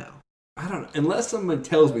coordinator? No. I don't know. Unless someone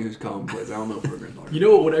tells me who's calling plays, I don't know if we're going to talk. You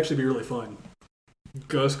know what would actually be really fun?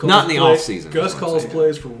 Gus calls not in the offseason. Gus calls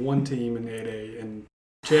plays for one team in 8A, and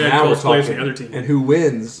Chad calls plays for the other team. And who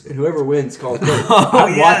wins, and whoever wins calls plays.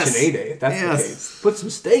 I'm watching 8A if that's the case. Put some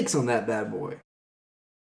steaks on that bad boy.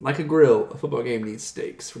 Like a grill, a football game needs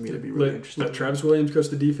steaks for me to be really interested. Let Travis Williams coach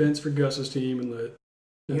the defense for Gus's team, and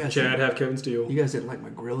let Chad have Kevin Steele. You guys didn't like my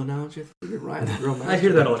grill analogy? You're right. I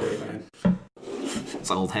hear that all day, man. It's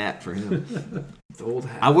an old hat for him. It's old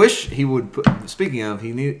hat. I wish he would put. Speaking of,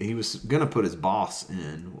 he was gonna put his boss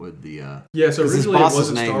in with the. So originally his boss's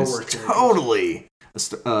it name wasn't is Star Wars totally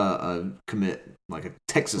a commit, like a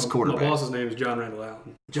Texas quarterback. My boss's name is John Randall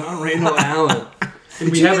Allen. John Randall Allen. And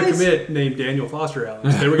we have a commit named Daniel Foster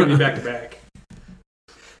Allen. So they were going to be back to back.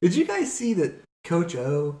 Did you guys see that Coach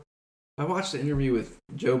O? I watched an interview with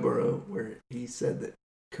Joe Burrow where he said that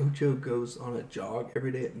Coach O goes on a jog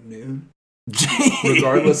every day at noon,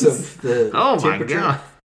 regardless of the temperature. My God.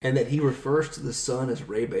 And that he refers to the sun as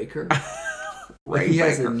Ray Baker. He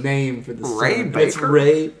has a name for the sun. Ray Baker. It's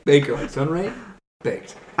Ray Baker. Like Sun Ray?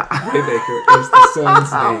 Baked. Ray Baker is the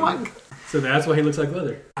sun's name. So that's why he looks like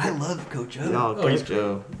leather. I love Coach O. Oh, Coach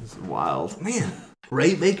O. It's wild. Man,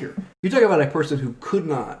 Ray Baker. You're talking about a person who could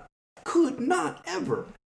not ever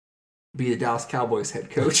be the Dallas Cowboys head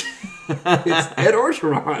coach. It's Ed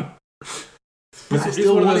Orgeron. He's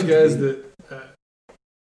one of those guys that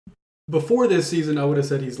before this season, I would have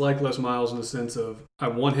said he's like Les Miles in the sense of I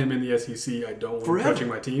want him in the SEC. I don't want him coaching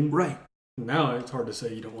my team. Right. Now it's hard to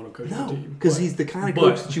say you don't want him coaching your team. Because he's the kind of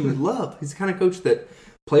coach that you would love. He's the kind of coach that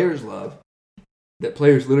players love, that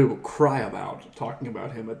players literally will cry about talking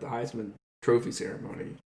about him at the Heisman Trophy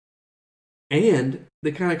ceremony. And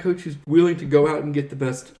the kind of coach who's willing to go out and get the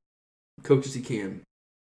best coaches he can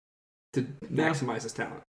to maximize his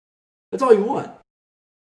talent. That's all you want.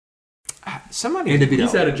 He's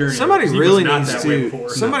had a journey. Somebody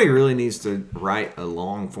really needs to write a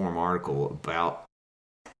long form article about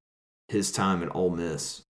his time at Ole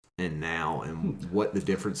Miss and now, and what the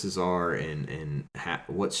differences are, and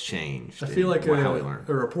what's changed. I feel like a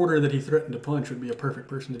reporter that he threatened to punch would be a perfect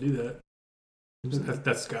person to do that.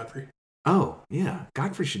 That's Godfrey. Oh yeah,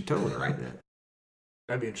 Godfrey should totally write that.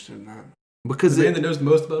 I'd be interested in that because the man that knows the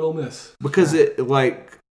most about Ole Miss. Because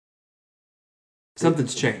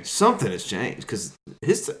something's changed. Something has changed because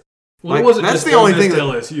his. Well, it wasn't that's just the only thing that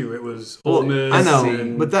LSU. It was Ole Miss. I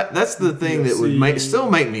know, but that's the thing that would still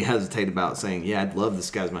make me hesitate about saying, "Yeah, I'd love this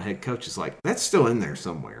guy as my head coach." It's like that's still in there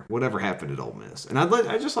somewhere. Whatever happened at Ole Miss, and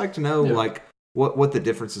I'd just like to know what the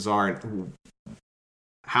differences are and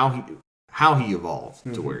how he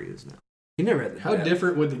evolved to where he is now. He never had how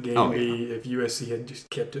different would the game be if USC had just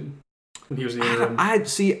kept him when he was in the interim? I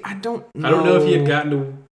don't know. I don't know if he had gotten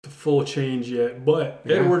to the full change yet, but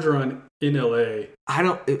Ed Orgeron in LA. I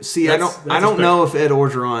don't know if Ed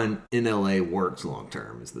Orgeron in LA works long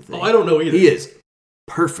term. Is the thing. Oh, I don't know either. He is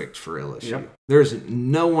perfect for LSU. Yep. There's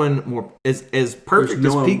no one more as perfect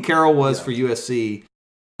as Pete Carroll was for USC,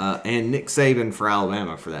 and Nick Saban for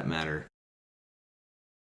Alabama, for that matter.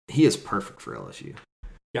 He is perfect for LSU.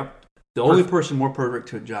 Yep. The only person more perfect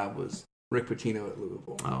to a job was Rick Pitino at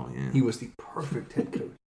Louisville. Oh yeah, he was the perfect head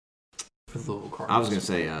coach for the Louisville Cardinals. I was going to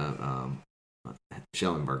say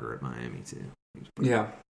Schellenberger at Miami too. Yeah.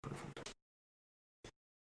 Perfect.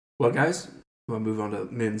 Well, guys, we want to move on to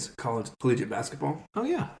men's collegiate basketball. Oh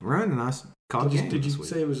yeah, we're on a nice college game. Did you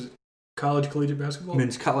say it was college collegiate basketball?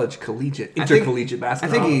 Men's collegiate intercollegiate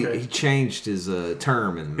basketball. I think he changed his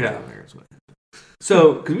term in the middle there as well.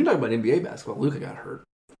 So, because we talk about NBA basketball, Luka got hurt.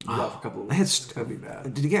 Off a couple of weeks. That'd be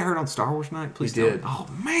bad. Did he get hurt on Star Wars night? Please he did. Oh,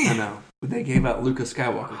 man. I know. But they gave out Luke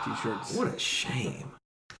Skywalker t-shirts. What a shame.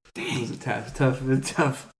 Dang. It was a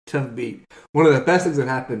tough beat. One of the best things that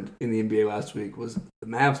happened in the NBA last week was the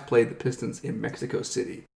Mavs played the Pistons in Mexico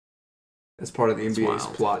City as part of the NBA's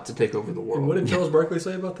plot to take over the world. And what did Charles Barkley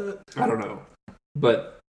say about that? I don't know.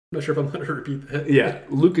 But I'm not sure if I'm going to repeat that. Yeah.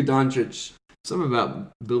 Luka Doncic. Something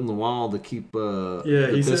about building the wall to keep the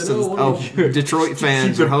he Pistons. Said, Detroit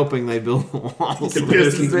fans are hoping they build the wall.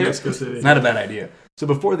 Not a bad idea. So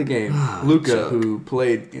before the game, Luka, who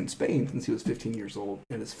played in Spain since he was 15 years old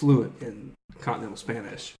and is fluent in continental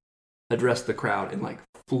Spanish, addressed the crowd in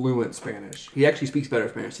fluent Spanish. He actually speaks better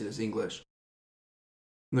Spanish than his English.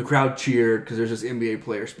 And the crowd cheered because there's this NBA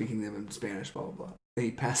player speaking to them in Spanish, blah, blah, blah. And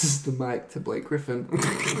he passes the mic to Blake Griffin,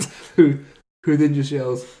 who then just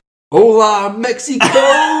yells, "Hola, Mexico!"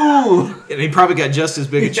 And he probably got just as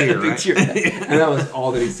big a cheer, right? And that was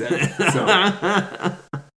all that he said. So,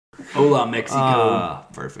 "Hola, Mexico!"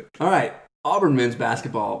 Perfect. All right, Auburn men's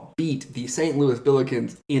basketball beat the St. Louis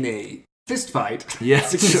Billikens in a fist fight. Yeah,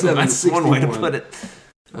 that's one way to put it.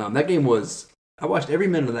 That game was. I watched every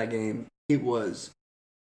minute of that game. It was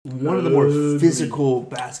one of the more physical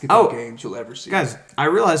basketball games you'll ever see. Guys, I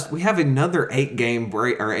realized we have another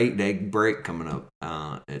 8-day break coming up.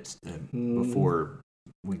 It's before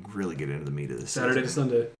we really get into the meat of this Saturday to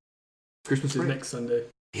Sunday. Christmas break. Next Sunday.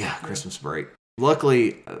 Yeah, Christmas break.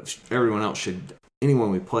 Luckily, anyone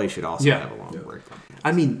we play should also have a long break.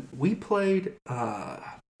 I mean, we played.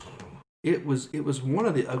 It was one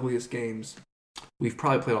of the ugliest games we've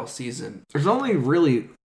probably played all season. There's only really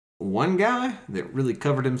one guy that really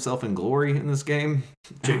covered himself in glory in this game.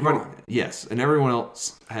 Yes, and everyone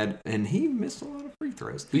else and he missed a lot of free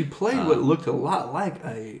throws. We played what looked a lot like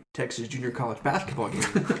a Texas junior college basketball game.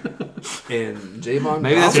 And Javon,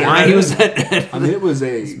 maybe that's why he was at I mean, it was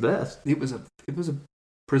his best. It was a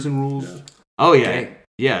prison rules. Yeah. Oh yeah. Game.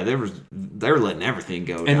 Yeah, they were letting everything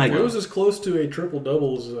go. And it was as close to a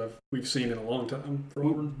triple-double as we've seen in a long time for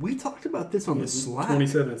Auburn. We talked about this on the Slack.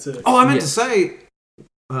 27-6. Oh, I meant to say,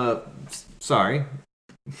 sorry,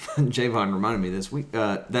 Javon reminded me this week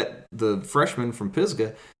that the freshman from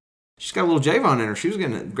Pisgah, she's got a little Javon in her. She was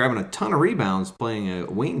grabbing a ton of rebounds playing a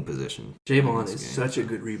wing position. Javon is such a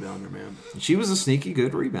good rebounder, man. She was a sneaky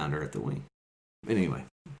good rebounder at the wing. Anyway,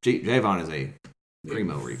 Javon is a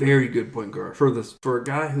primo rebounder. Very good point guard for a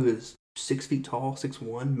guy who is 6 feet tall,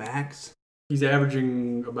 6'1" max. He's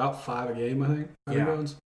averaging about 5 a game, I think.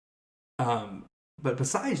 Rebounds. But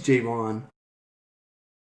besides Javon,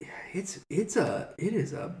 it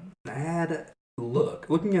is a bad look.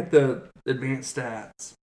 Looking at the advanced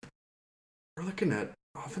stats, we're looking at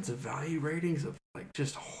offensive value ratings of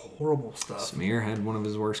just horrible stuff. Samir had one of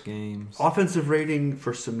his worst games. Offensive rating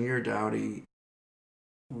for Samir Dowdy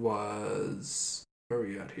was, where are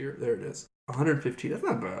we at here? There it is. 115. That's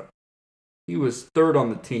not bad. He was third on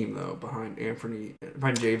the team though, behind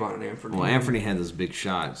Javon and Anthony. Well, Anthony had those big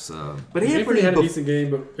shots. But Anthony had a decent game,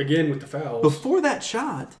 but again with the fouls. Before that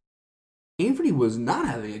shot, Anthony was not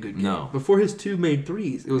having a good game. No. Before his 2 made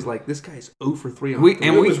threes, it was like this guy's 0 for 3 on 3.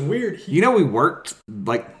 And it was weird. We worked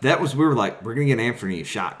like that. We were like, we're gonna get Anthony a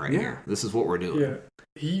shot right here. This is what we're doing. Yeah,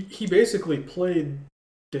 he basically played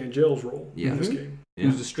Dangel's role in this game. Yeah. It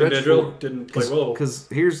was a stretch. Dangel didn't play well. Because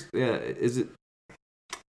it's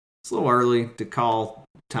a little early to call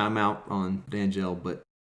timeout on Dangel, but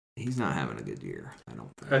he's not having a good year.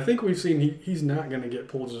 I think we've seen he's not going to get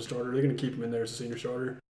pulled as a starter. They're going to keep him in there as a senior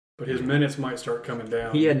starter, but his minutes might start coming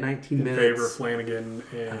down. He had 19 minutes in favor of Flanagan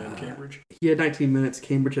and Cambridge. He had 19 minutes.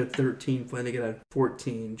 Cambridge had 13. Flanagan had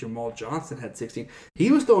 14. Jamal Johnson had 16. He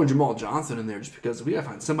was throwing Jamal Johnson in there just because we got to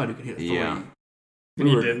find somebody who can hit a 3. Yeah. And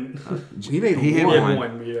he didn't. He hit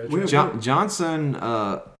one. Johnson,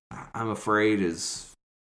 I'm afraid is.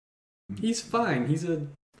 He's fine. He's a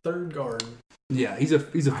third guard. Yeah, he's a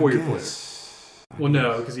 4-year player. Well,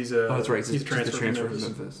 no, because he's a. Oh, that's right. He's transferred from to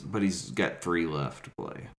Memphis. But he's got 3 left to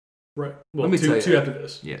play. Right. Well, Let me tell you, 2 after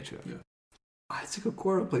this. Yeah, 2 after. Yeah. Isaac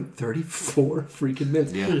Okoro played 34 freaking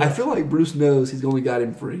minutes. Yeah. I feel like Bruce knows he's only got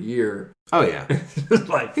him for a year. Oh, yeah.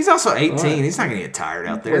 He's also 18. Right. He's not going to get tired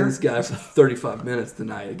out there. This guy for 35 minutes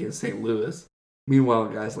tonight against St. Louis. Meanwhile,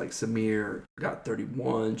 guys like Samir got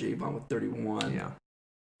 31, Javon with 31. Yeah.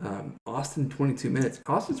 Austin, 22 minutes.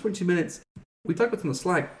 Austin's 22 minutes. We talked about this on the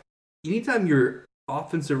Slack. Anytime your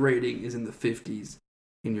offensive rating is in the 50s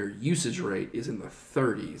and your usage rate is in the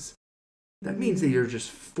 30s, that means that you're just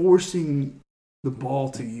forcing the ball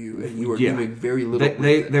to you, and you are doing very little.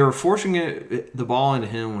 They were forcing the ball into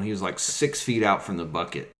him when he was like 6 feet out from the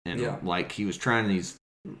bucket, and like he was trying these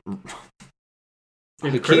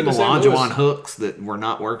Hakeem Olajuwon hooks that were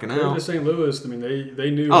not working out. To St. Louis, I mean,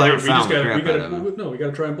 they knew. Oh, they were we fouling the crap out of him. We got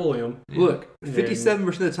to try and bully him. Yeah. Look, 57%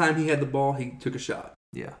 of the time he had the ball, he took a shot.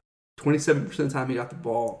 Yeah. 27% of the time he got the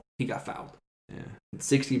ball, he got fouled. Yeah. And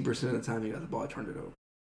 16% of the time he got the ball, he turned it over.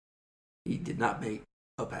 He did not make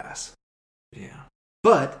a pass. Yeah.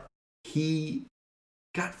 But he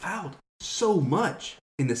got fouled so much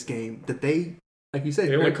in this game that they, like you said,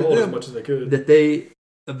 they only called as much as they could. That they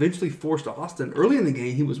eventually forced Austin. Early in the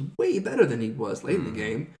game, he was way better than he was late in the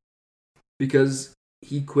game because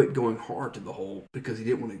he quit going hard to the hole because he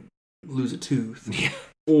didn't want to lose a tooth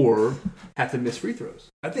or have to miss free throws.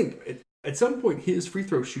 I think at some point his free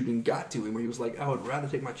throw shooting got to him where he was like, I would rather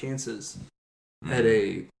take my chances at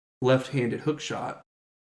a left-handed hook shot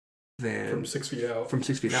than from 6 feet out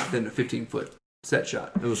than a 15-foot set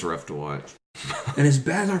shot. It was rough to watch. And as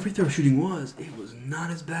bad as our free throw shooting was, it was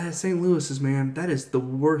not as bad as St. Louis's, man. That is the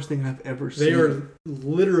worst thing I've ever seen. They are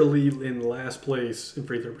literally in last place in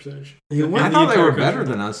free throw percentage. I thought they were better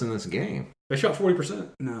than us in this game. They shot 40%.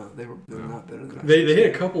 No, they were not better than us. They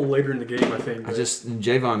hit a couple later in the game, I think.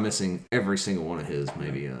 Javon missing every single one of his,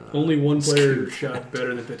 maybe. Only one player shot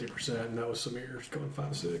better than 50%, and that was Samir, going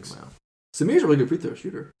 5-6. Wow. Samir's a really good free throw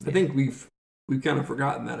shooter. Yeah. I think we've kind of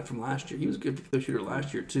forgotten that from last year. He was a good free throw shooter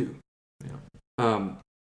last year too. Yeah.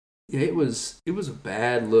 It was a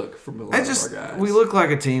bad look from a lot of our guys. We look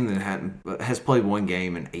like a team that has played one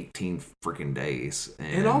game in 18 freaking days,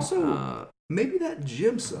 and also maybe that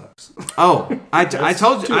gym sucks. Oh, I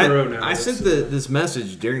told you. I sent this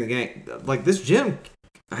message during the game. Like, this gym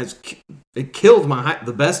killed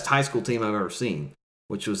the best high school team I've ever seen,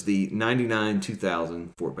 which was the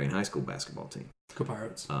 99-2000 Fort Payne High School basketball team. Go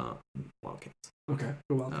Pirates. Wildcats. Okay,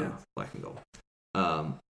 go Wildcats. Black and gold.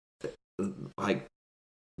 Like,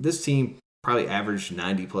 this team probably averaged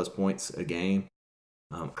 90-plus points a game.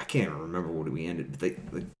 I can't even remember what we ended. They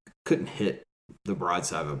couldn't hit the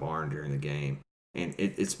broadside of a barn during the game, and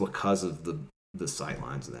it's because of the sight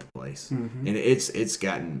lines in that place. Mm-hmm. And it's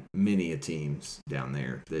gotten many teams down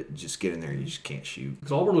there that just get in there and you just can't shoot.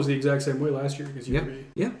 Because Auburn was the exact same way last year.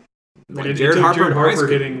 Yeah. Like Jared Harper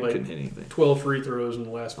hitting like 12 free throws in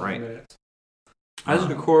the last 5 minutes.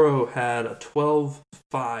 Isaac Okoro had a 12-5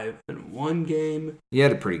 in one game. He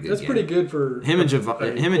had a pretty good game. That's pretty good for him and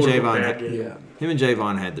Javon. Him and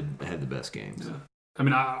Javon had the best games. Yeah. I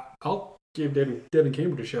mean, I'll give Devin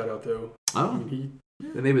Cambridge a shout out though. Oh, I mean,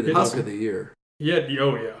 maybe the dunk of the year.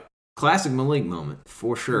 Yeah. Classic Malik moment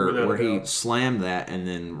for sure, where he slammed that and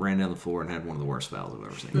then ran down the floor and had one of the worst fouls I've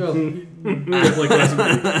ever seen. Well, definitely classic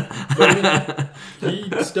Malik. But I mean,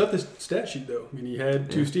 he stuffed his stat sheet though. I mean, he had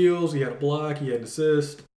 2 steals, he had a block, he had an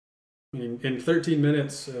assist. I mean, in 13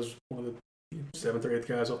 minutes as one of the 7th or 8th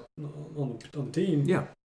guys on the team. Yeah,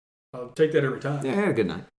 I'll take that every time. Yeah, he had a good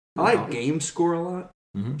night. I like game score a lot.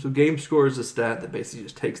 Mm-hmm. So game score is a stat that basically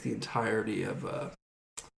just takes the entirety of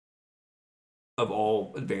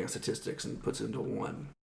all advanced statistics and puts it into one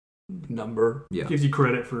number. Yeah. Gives you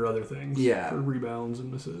credit for other things. Yeah. For rebounds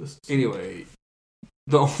and assists. Anyway,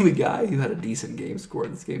 the only guy who had a decent game score in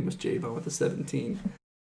this game was Javon with a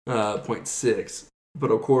 17.6. But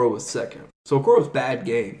Okoro was second. So Okoro's bad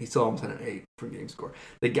game, he still almost had an 8 for game score.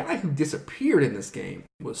 The guy who disappeared in this game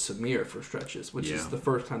was Samir for stretches, which is the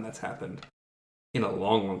first time that's happened in a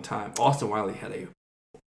long, long time. Austin Wiley had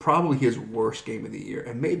probably his worst game of the year,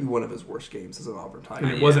 and maybe one of his worst games as an Auburn Tiger.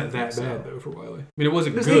 And it wasn't that bad, though, for Wiley. I mean, it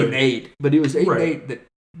wasn't good. It was 8-8, but it was 8-8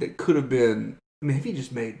 that could have been... I mean, if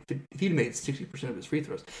he'd made 60% of his free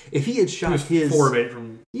throws, if he had shot his 4 of 8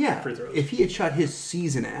 from free throws, if he had shot his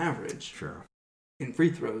season average in free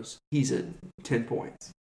throws, he's at 10 points.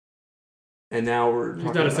 And now he's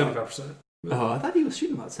not at 75%. Oh, I thought he was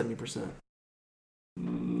shooting about 70%.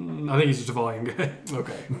 I think he's just a volume guy.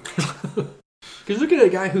 Okay. Because look at a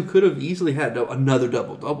guy who could have easily had another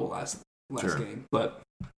double-double last game, but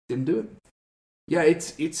didn't do it. Yeah,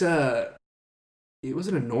 it was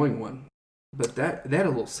an annoying one. But they had a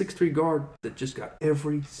little 6'3" guard that just got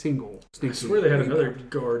every single sneak. I swear they had another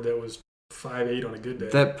guard that was 5'8" on a good day.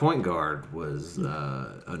 That point guard was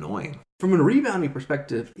annoying. From a rebounding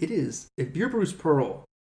perspective, it is. If you're Bruce Pearl,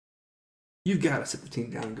 you've got to sit the team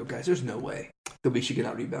down and go, guys, there's no way that we should get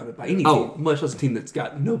out rebounded by any team, much less a team that's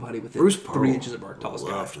got nobody within Bruce 3 inches of our tallest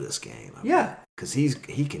guy. Loved this game. Because he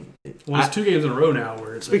can. Well, it's 2 games in a row now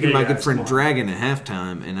where it's speaking of my good friend Dragon at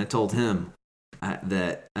halftime, and I told him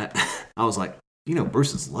that I was like,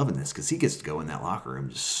 Bruce is loving this because he gets to go in that locker room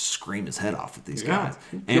and just scream his head off at these guys.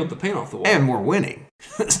 And the paint off the wall. And we're winning.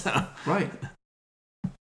 Right.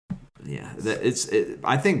 Yeah.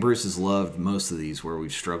 I think Bruce has loved most of these where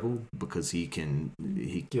we've struggled because he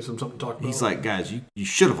gives them something to talk about. He's like, guys, you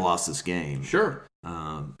should have lost this game. Sure.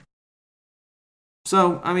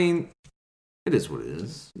 So, I mean, it is what it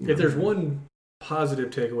is. If there's one positive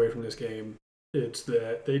takeaway from this game, it's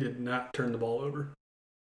that they did not turn the ball over.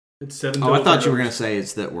 It's 7. I thought you were going to say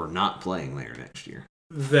it's that we're not playing there next year.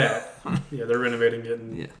 That. Yeah, they're renovating it,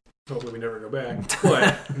 and hopefully we never go back.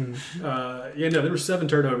 But, there were 7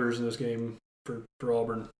 turnovers in this game for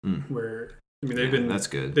Auburn, where, I mean, that's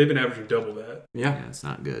good. They've been averaging double that. Yeah, it's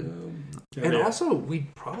not good. Also, we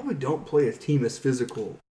probably don't play a team as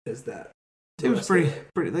physical as that. It was pretty.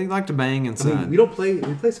 They like to bang inside. I mean,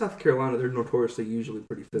 we play South Carolina. They're notoriously usually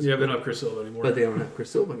pretty physical. Yeah, they don't have Chris Silva anymore. But they don't have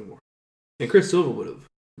Chris Silva anymore. And Chris Silva would have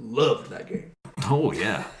loved that game. Oh,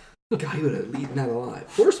 yeah. God, he would have eaten that alive.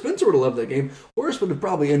 Horace Spencer would have loved that game. Horace would have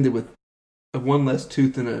probably ended with one less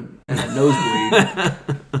tooth and a nosebleed.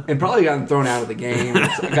 And probably gotten thrown out of the game.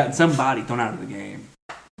 Gotten somebody thrown out of the game.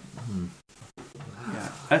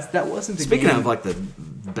 Yeah, that wasn't the Speaking game. of, like, the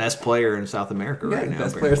best player in South America right now.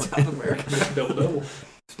 Best player in South America. Double-double.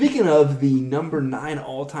 Speaking of the number 9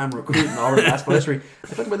 all-time recruit in Auburn basketball history,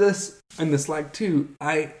 I talked about this in the Slack too.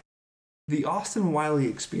 The Austin Wiley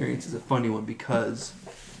experience is a funny one because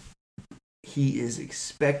he is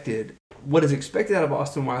expected. What is expected out of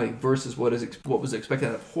Austin Wiley versus what was expected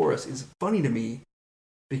out of Horace is funny to me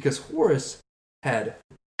because Horace had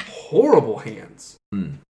horrible hands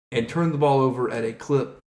and turned the ball over at a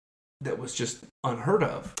clip that was just unheard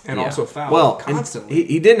of, and also fouled constantly.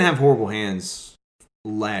 He didn't have horrible hands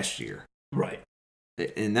last year, right?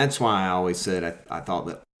 And that's why I always said I thought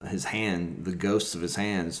that the ghosts of his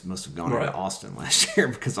hands must have gone into Austin last year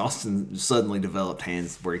because Austin suddenly developed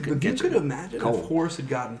hands where he couldn't catch it. You could imagine if Horace had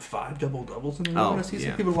gotten 5 double-doubles in a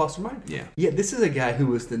season, people would have lost their mind. Yeah, this is a guy who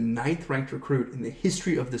was the 9th ranked recruit in the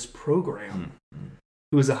history of this program.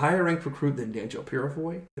 Who was a higher ranked recruit than D'Angelo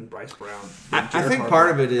Purifoy and Bryce Brown. I think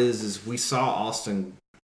part of it is we saw Austin.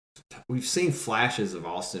 We've seen flashes of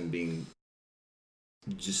Austin being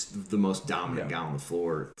just the most dominant guy on the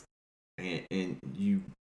floor, and you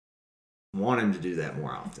want him to do that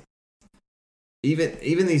more often.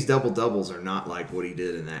 Even these double doubles are not like what he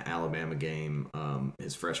did in that Alabama game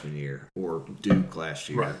his freshman year or Duke last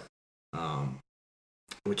year. Right.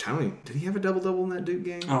 Which I don't even, did he have a double-double in that Duke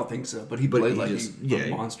game? I don't think so, but he played like a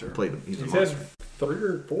monster. He's had 3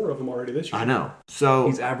 or 4 of them already this year. I know. So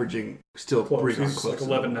he's averaging still close. He's close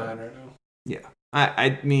like 11-9 right now. Yeah.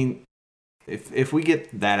 I mean, if we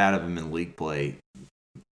get that out of him in league play,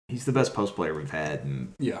 he's the best post player we've had.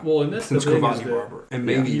 Well, and that's since the thing Cavani Barber, and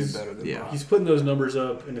maybe even better than Barber. He's putting those numbers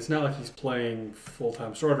up, and it's not like he's playing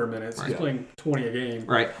full-time starter minutes. Right. He's playing 20 a game.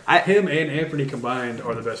 Right. Him and Anthony combined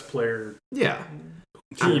are the best player. Yeah.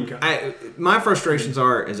 Team. My frustrations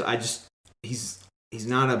he's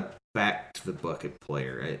not a back to the bucket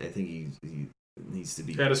player. I think he needs to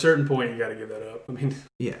be. At a certain point, you got to give that up. I mean,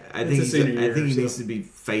 I think he needs to be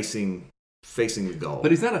facing the goal.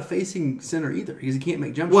 But he's not a facing center either because he can't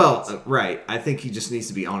make jump shots. Right. I think he just needs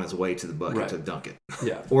to be on his way to the bucket to dunk it.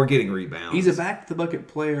 Yeah. Or getting rebounds. He's a back to the bucket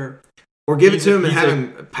player. Or give it to him and have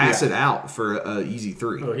him pass it out for an easy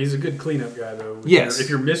 3. Oh, he's a good cleanup guy, though. Yes. If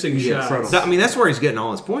you're missing shots. I mean, that's where he's getting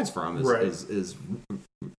all his points from is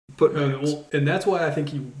putting and that's why I think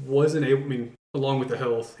he wasn't able, I mean, along with the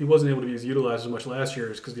health, he wasn't able to be utilized as much last year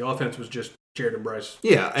because the offense was just Jared and Bryce.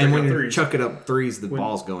 Yeah, and when you're chucking up threes,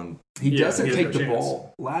 ball's going. He doesn't take the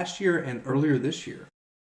ball. Last year and earlier this year,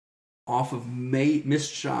 off of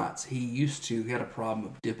missed shots, he had a problem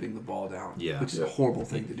of dipping the ball down, which is a horrible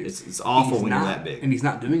thing to do. It's awful when you're that big. And he's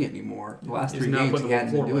not doing it anymore. The last 3 games, he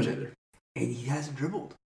hadn't been doing it. And he hasn't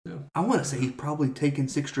dribbled. Yeah. I want to say he's probably taken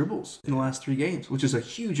 6 dribbles in the last 3 games, which is a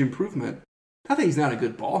huge improvement. Not that he's not a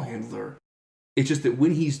good ball handler. It's just that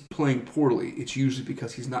when he's playing poorly, it's usually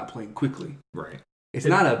because he's not playing quickly. Right. It's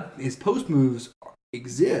not his post moves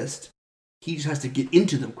exist. He just has to get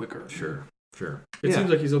into them quicker. Sure. It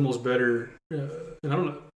seems like he's almost better. And I don't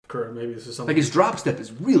know. Correct. Maybe this is something. Like his drop step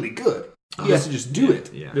is really good. He has to just do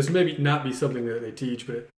it. Yeah. This may not be something that they teach,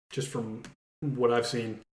 but just from what I've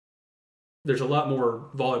seen, there's a lot more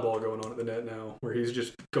volleyball going on at the net now, where he's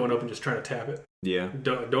just going up and just trying to tap it. Yeah.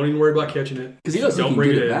 Don't even worry about catching it. Because he doesn't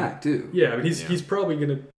bring it back too. Yeah, I mean he's probably going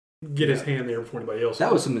to get his hand there before anybody else.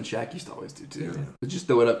 That was something Shaq used to always do too. Yeah. Just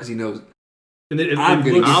throw it up because he knows. And then I'll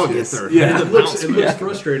get there. Yeah, it looks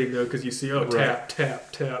frustrating though because you see tap.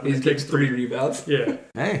 He takes 3 rebounds. Yeah.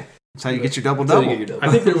 Hey, that's how you get your double-double. I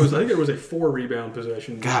think there was a 4 rebound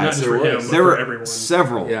possession. God, not just for him, but there were everyone.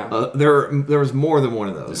 several. Yeah. There was more than one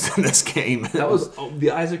of those in this game. That was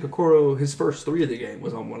the Isaac Okoro. His first 3 of the game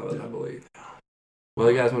was on one of those, I believe. Well,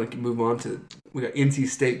 you guys want to move on to? We got NC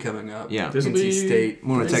State coming up. Yeah, NC State.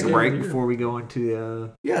 Want to take a break before we go into?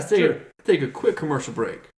 Yeah, let's take a quick commercial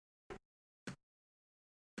break.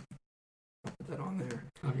 Put that on there.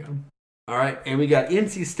 I've got him. All right, and we got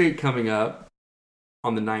NC State coming up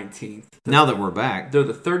on the 19th. Now that we're back, They're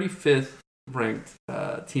the 35th ranked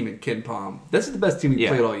team in Ken Palm. This is the best team we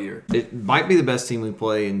played all year. it might be the best team we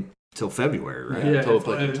play until February, right? Yeah, until we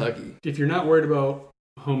play Kentucky. If you're not worried about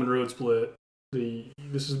home and road split,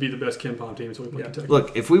 this would be the best Ken Palm team until we play Kentucky.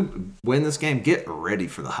 Look, if we win this game, get ready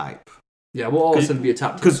for the hype. Yeah, we'll all of a sudden be a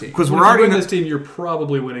top 10 team. Because we're If you already win this team, you're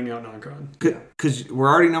probably winning out non-con. Because we're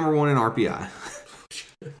already number 1 in RPI.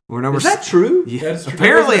 We're number. Is that true? Yeah. That's true.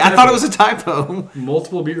 Apparently, I thought it was a typo.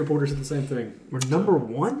 Multiple beat reporters said the same thing. We're number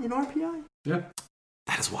 1 in RPI? Yeah.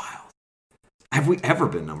 That is wild. Have we ever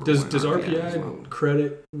been number 1? Does RPI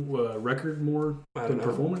credit record more than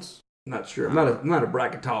performance? Not sure. I'm not a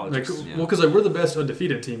bracketologist. Well, because we're the best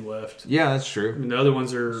undefeated team left. Yeah, that's true. I mean, the other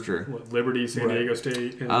ones are true. Liberty, San Diego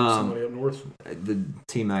State, and somebody up north. The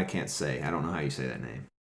team that I can't say. I don't know how you say that name.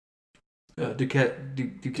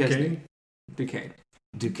 Duquesne. Duquesne.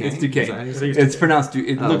 It's Duquesne. It's pronounced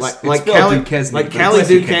Duquesne. It looks like spelled Callie, Duquesne. like Callie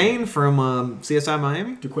Duquesne from CSI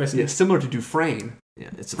Miami. Duquesne. Yeah, similar to Dufresne. Yeah,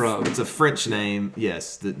 it's a French name.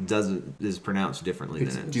 Yes, that is pronounced differently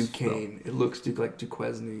than it's Duquesne. spelled. It looks like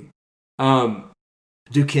Duquesne.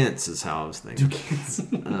 Duquesne is how I was thinking.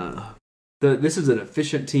 Duquesne. This is an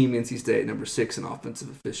efficient team. NC State, number 6 in offensive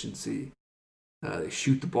efficiency. They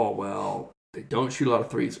shoot the ball well. They don't shoot a lot of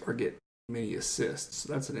threes or get many assists.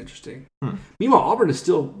 So that's an interesting. Meanwhile, Auburn is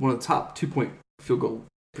still one of the top 2-point field goal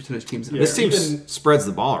percentage teams. This team spreads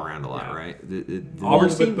the ball around a lot, right?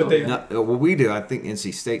 Auburn's team, but they well, we do. I think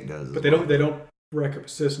NC State does. But they don't rack up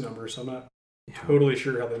assist numbers. So I'm not totally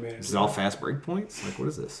sure how they manage. Is it all fast break points? Like, what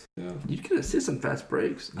is this? Yeah. You can assist on fast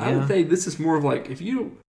breaks. I would say this is more of like if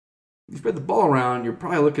you spread the ball around, you're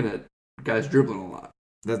probably looking at guys dribbling a lot.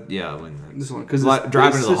 This one because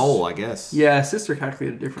driving to the hole, I guess. Yeah, assists are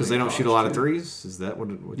calculated differently because they don't shoot a lot of threes. Is that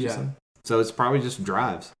what you said? So it's probably just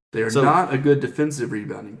drives. They're not a good defensive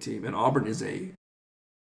rebounding team, and Auburn is a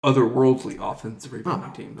otherworldly offensive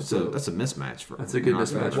rebounding team. So that's a mismatch for. That's a good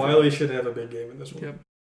mismatch. Wiley should have a big game in this one.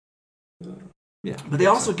 Yep. Yeah, but they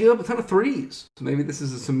also give up a ton of threes. So maybe this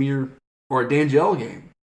is a Samir or a D'Angelo game.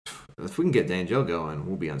 If we can get D'Angelo going,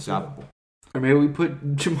 we'll be unstoppable. Or maybe we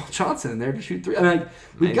put Jamal Johnson in there to shoot threes. I mean,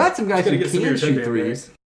 we've got some guys who can shoot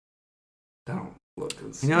threes. Don't look.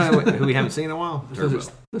 You know who we haven't seen in a while?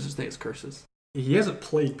 Let's just think it's curses. He hasn't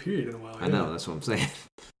played period in a while. I know, that's what I'm saying.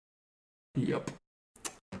 Yep.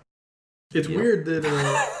 It's weird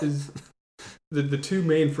that the two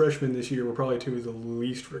main freshmen this year were probably two of the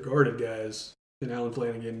least regarded guys in Alan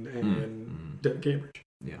Flanagan and Devin Cambridge.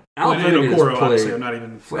 Yeah, Alan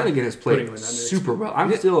Flanagan has played super well.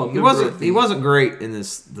 I'm still a member he wasn't great in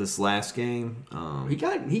this last game. He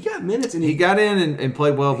got minutes and he got in and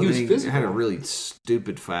played well, but he had a really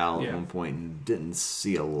stupid foul at one point and didn't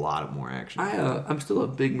see a lot of more action. I'm still a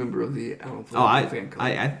big member of the Alan Flanagan fan club.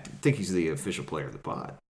 I think he's the official player of the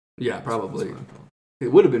pod. Yeah, probably.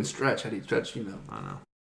 It would have been Stretch had he stretched, I know,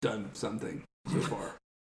 done something so far.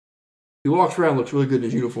 He walks around, looks really good in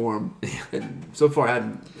his uniform, and so far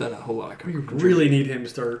hadn't done a whole lot. We really need him to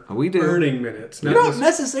start earning minutes. Not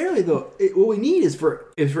necessarily, though. What we need is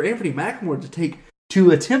for Anthony McLemore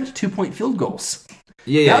to attempt 2-point field goals.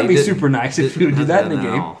 Yeah, that would be super nice if he would do that in the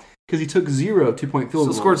game. Because he took 0 2-point field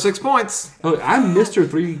goals. Scored 6 points. Oh, I'm Mr.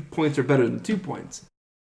 3 points are better than 2 points.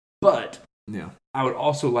 But yeah, I would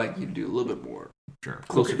also like you to do a little bit more. Sure.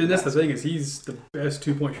 Closer and that's the thing is he's the best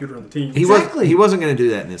 2-point shooter on the team. He wasn't going to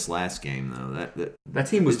do that in this last game though. That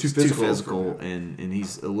team was too physical and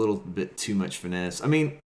he's a little bit too much finesse. I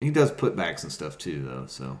mean, he does putbacks and stuff too though.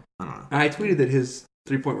 So I don't know. I tweeted that his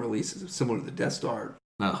 3-point release is similar to the Death Star.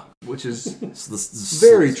 Which is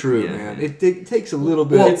very true, man. It takes a little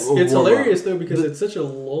bit. Well, it's hilarious though because it's such a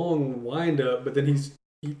long wind up, but then he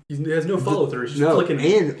has no follow through. He's just flicking.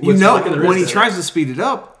 And when he tries to speed it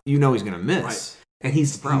up, he's going to miss. Right. And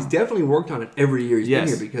he's definitely worked on it every year he's been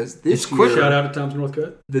here because this year. Quick shout out to Tom's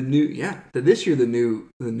Northcutt. This year the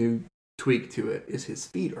new tweak to it is his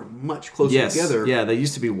feet are much closer together. Yeah, they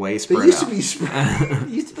used to be way spread out. They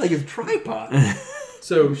used to be like a tripod.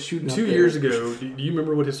 So 2 years ago, do you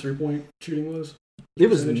remember what his 3-point shooting was? It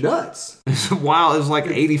was nuts. Wow, it was like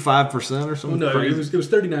 85% or something. Well, no, it was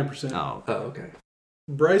 39%. Oh, okay.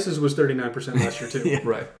 Bryce's was 39% last year too.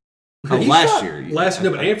 Right. Last year.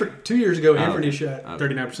 But 2 years ago, Anthony shot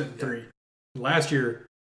 39% in 3. Last year,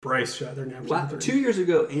 Bryce shot 39% in 3. 2 years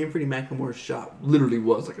ago, Anthony McLemore's shot literally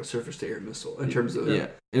was like a surface to air missile in terms of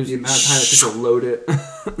it was the amount of time it took to load it.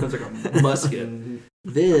 It was like a musket.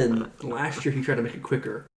 Then last year he tried to make it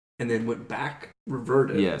quicker and then went back,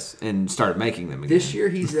 reverted. Yes, and started making them again. This year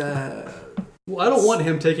he's well, I don't want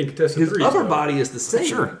him taking contested threes. His upper body is the same.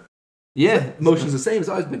 Sure. Yeah. Motion's the same as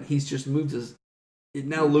always been. He's just moved his. It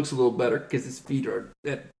now looks a little better because his feet are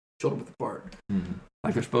at shoulder width apart,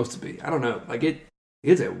 like they're supposed to be. I don't know. Like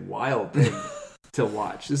it's a wild thing to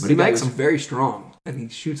watch. This guy is very strong, and he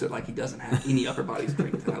shoots it like he doesn't have any upper body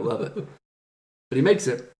strength, and I love it. But he makes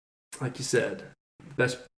it, like you said,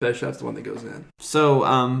 best shot's the one that goes in.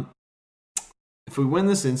 So, if we win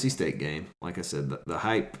this NC State game, like I said, the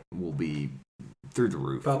hype will be through the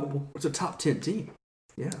roof. Probable. It's a top 10 team.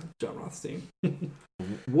 Yeah, John Roth's team.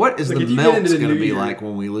 What is the melt's going to be like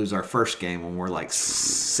when we lose our first game when we're like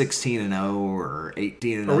 16-0 or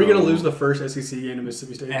 18-0? Are we going to lose the first SEC game to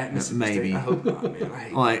Mississippi State? At Mississippi Maybe. State. I hope not, man. I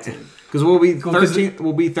hate like, that team. because we'll be 13.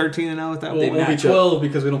 We'll be 13-0 at that point. We'll be 12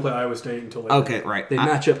 because we don't play Iowa State until later. Okay, right. They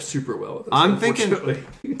match up super well with us. I'm thinking.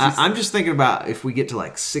 I'm just thinking about if we get to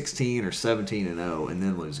like 16 or 17-0 and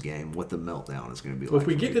then lose a game, what the meltdown is going to be like. Well, if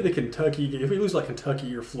we get to the Kentucky game, if we lose like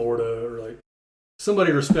Kentucky or Florida or like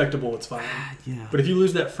somebody respectable, it's fine. Yeah. But if you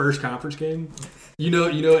lose that first conference game, you know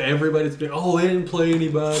everybody's going, oh, they didn't play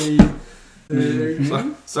anybody.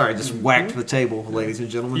 Sorry, just whacked the table, ladies and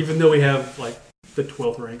gentlemen. Even though we have like the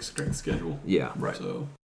 12th ranked strength schedule. Yeah. Right. So,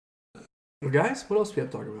 well, guys, what else do we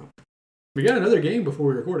have to talk about? we got another game before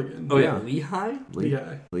we record again. Oh, yeah. Lehigh?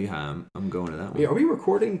 Lehigh. I'm going to that one. Yeah, are we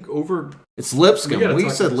recording over? It's Lipscomb. We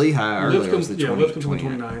said Lehigh earlier. Lipscomb's on the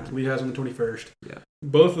 29th. Lehigh's on the 21st. Yeah.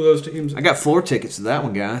 Both of those teams. I got floor tickets to that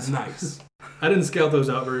one, guys. Nice. I didn't scout those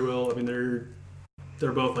out very well. I mean, they're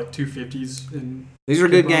both like 250s. And these are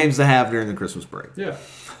good games to have during the Christmas break. Yeah.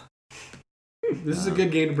 This is a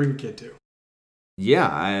good game to bring a kid to. Yeah,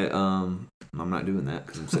 I'm not doing that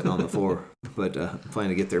because I'm sitting on the floor, but I'm planning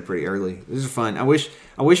to get there pretty early. These are fun. I wish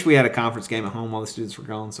we had a conference game at home while the students were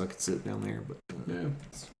gone, so I could sit down there. But yeah,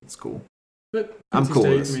 it's cool. But I'm cool.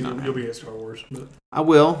 State, you'll be at Star Wars. But. I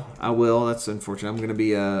will. That's unfortunate. I'm going to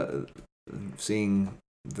be seeing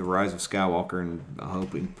the Rise of Skywalker, and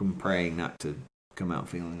hoping, praying not to come out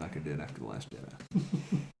feeling like I did after The Last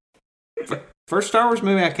Jedi. First Star Wars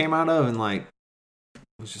movie I came out of, and like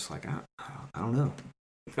was just like I don't know.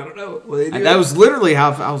 I don't know. Well, that was literally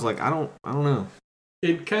how I was like I don't know.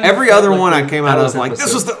 Every other one I came out of like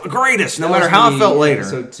this was the greatest, no matter how I felt later.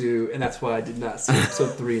 Episode 2, and that's why I did not see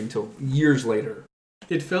episode 3 until years later.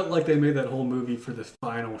 It felt like they made that whole movie for the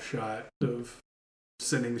final shot of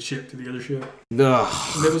sending the ship to the other ship.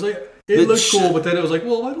 Ugh. And it was like it looked cool, but then it was like,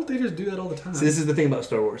 well, why don't they just do that all the time? So this is the thing about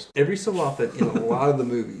Star Wars. Every so often, in a lot of the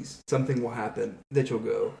movies, something will happen that you'll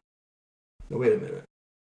go, no, wait a minute.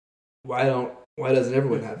 Why doesn't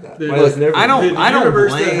everyone have that? Why doesn't everyone? I don't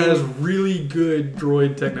universe blame, that has really good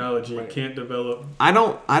droid technology can't develop. I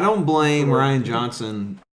don't blame Rian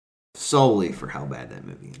Johnson solely for how bad that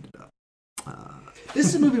movie ended up. This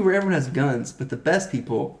is a movie where everyone has guns, but the best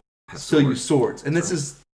people still use swords, and this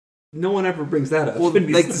is no one ever brings that up. Well,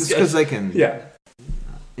 it's because they can. Yeah.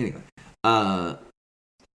 Anyway, I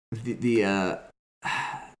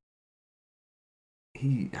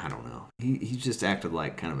don't know. He just acted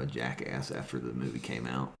like kind of a jackass after the movie came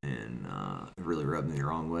out, and it really rubbed me the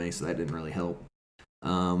wrong way. So that didn't really help.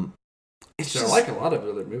 I like a lot of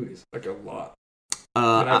other movies, like a lot.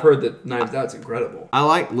 And I've heard that Knives Out's incredible. I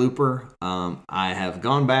like Looper. I have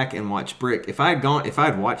gone back and watched Brick. If I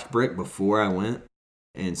had watched Brick before I went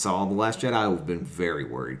and saw The Last Jedi, I would have been very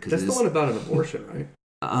worried. That's the one about an abortion, right?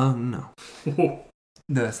 No. No,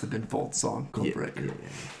 that's the Ben Folds song called Brick. Yeah.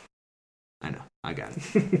 I know. I got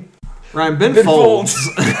it. Ryan, Ben Folds.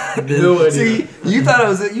 No idea. See, you thought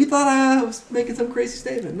I was making some crazy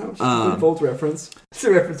statement. No, it's just a Ben Folds reference. It's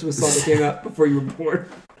a reference to a song that came out before you were born.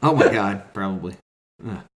 Oh my God, probably.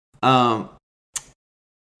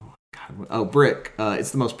 Brick. It's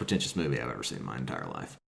the most pretentious movie I've ever seen in my entire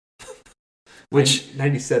life. Which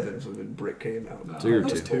 97 was when Brick came out. So you're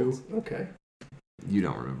two. Okay. You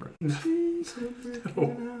don't remember it.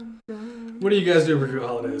 What do you guys do for your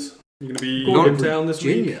holidays? You gonna be in town this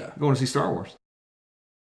week? Going to see Star Wars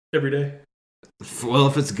every day. Well,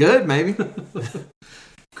 if it's good, maybe.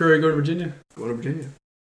 Curry, go to Virginia. Go to Virginia.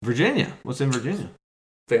 Virginia. What's in Virginia?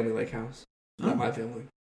 Family Lake House. Not my family.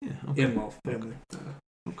 Yeah. Okay. In-law family.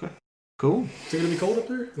 Okay. Cool. Is it going to be cold up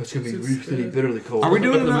there? It's going to be really bitterly cold. Are we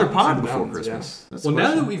doing another pod before Christmas? Yeah. Well,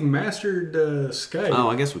 now that we've mastered Skype. Oh,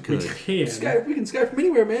 I guess we could. We can Skype from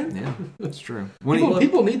anywhere, man. Yeah, that's true.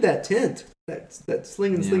 People need that tent. That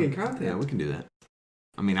slinging content. Yeah, we can do that.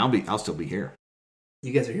 I mean, I'll still be here.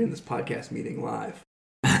 You guys are hearing this podcast meeting live.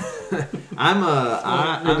 I'm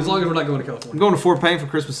as long as we're not going to California. I'm going to Fort Payne for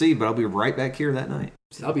Christmas Eve, but I'll be right back here that night.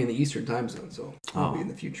 So I'll be in the Eastern time zone, so I'll be in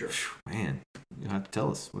the future. Man, you'll have to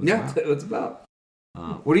tell us what it's about. Yeah, what it's about.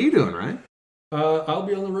 What are you doing, Ryan? I'll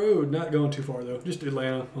be on the road, not going too far though. Just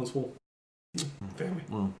Atlanta, Huntsville. Family.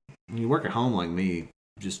 Well, when you work at home like me,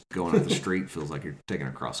 just going up the street feels like you're taking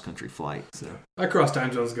a cross-country flight. So I cross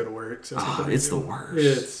time zones to go to work. So it's the worst.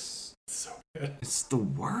 It's so bad. It's the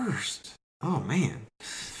worst. Oh, man.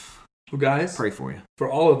 Well, guys, Pray for you.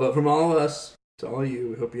 from all of us to all of you,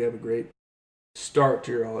 we hope you have a great start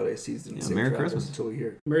to your holiday season. Yeah, Safe Merry travels Christmas. until we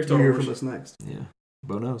hear Merry Star you hear Wars. from us next. Yeah.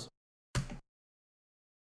 Bo knows.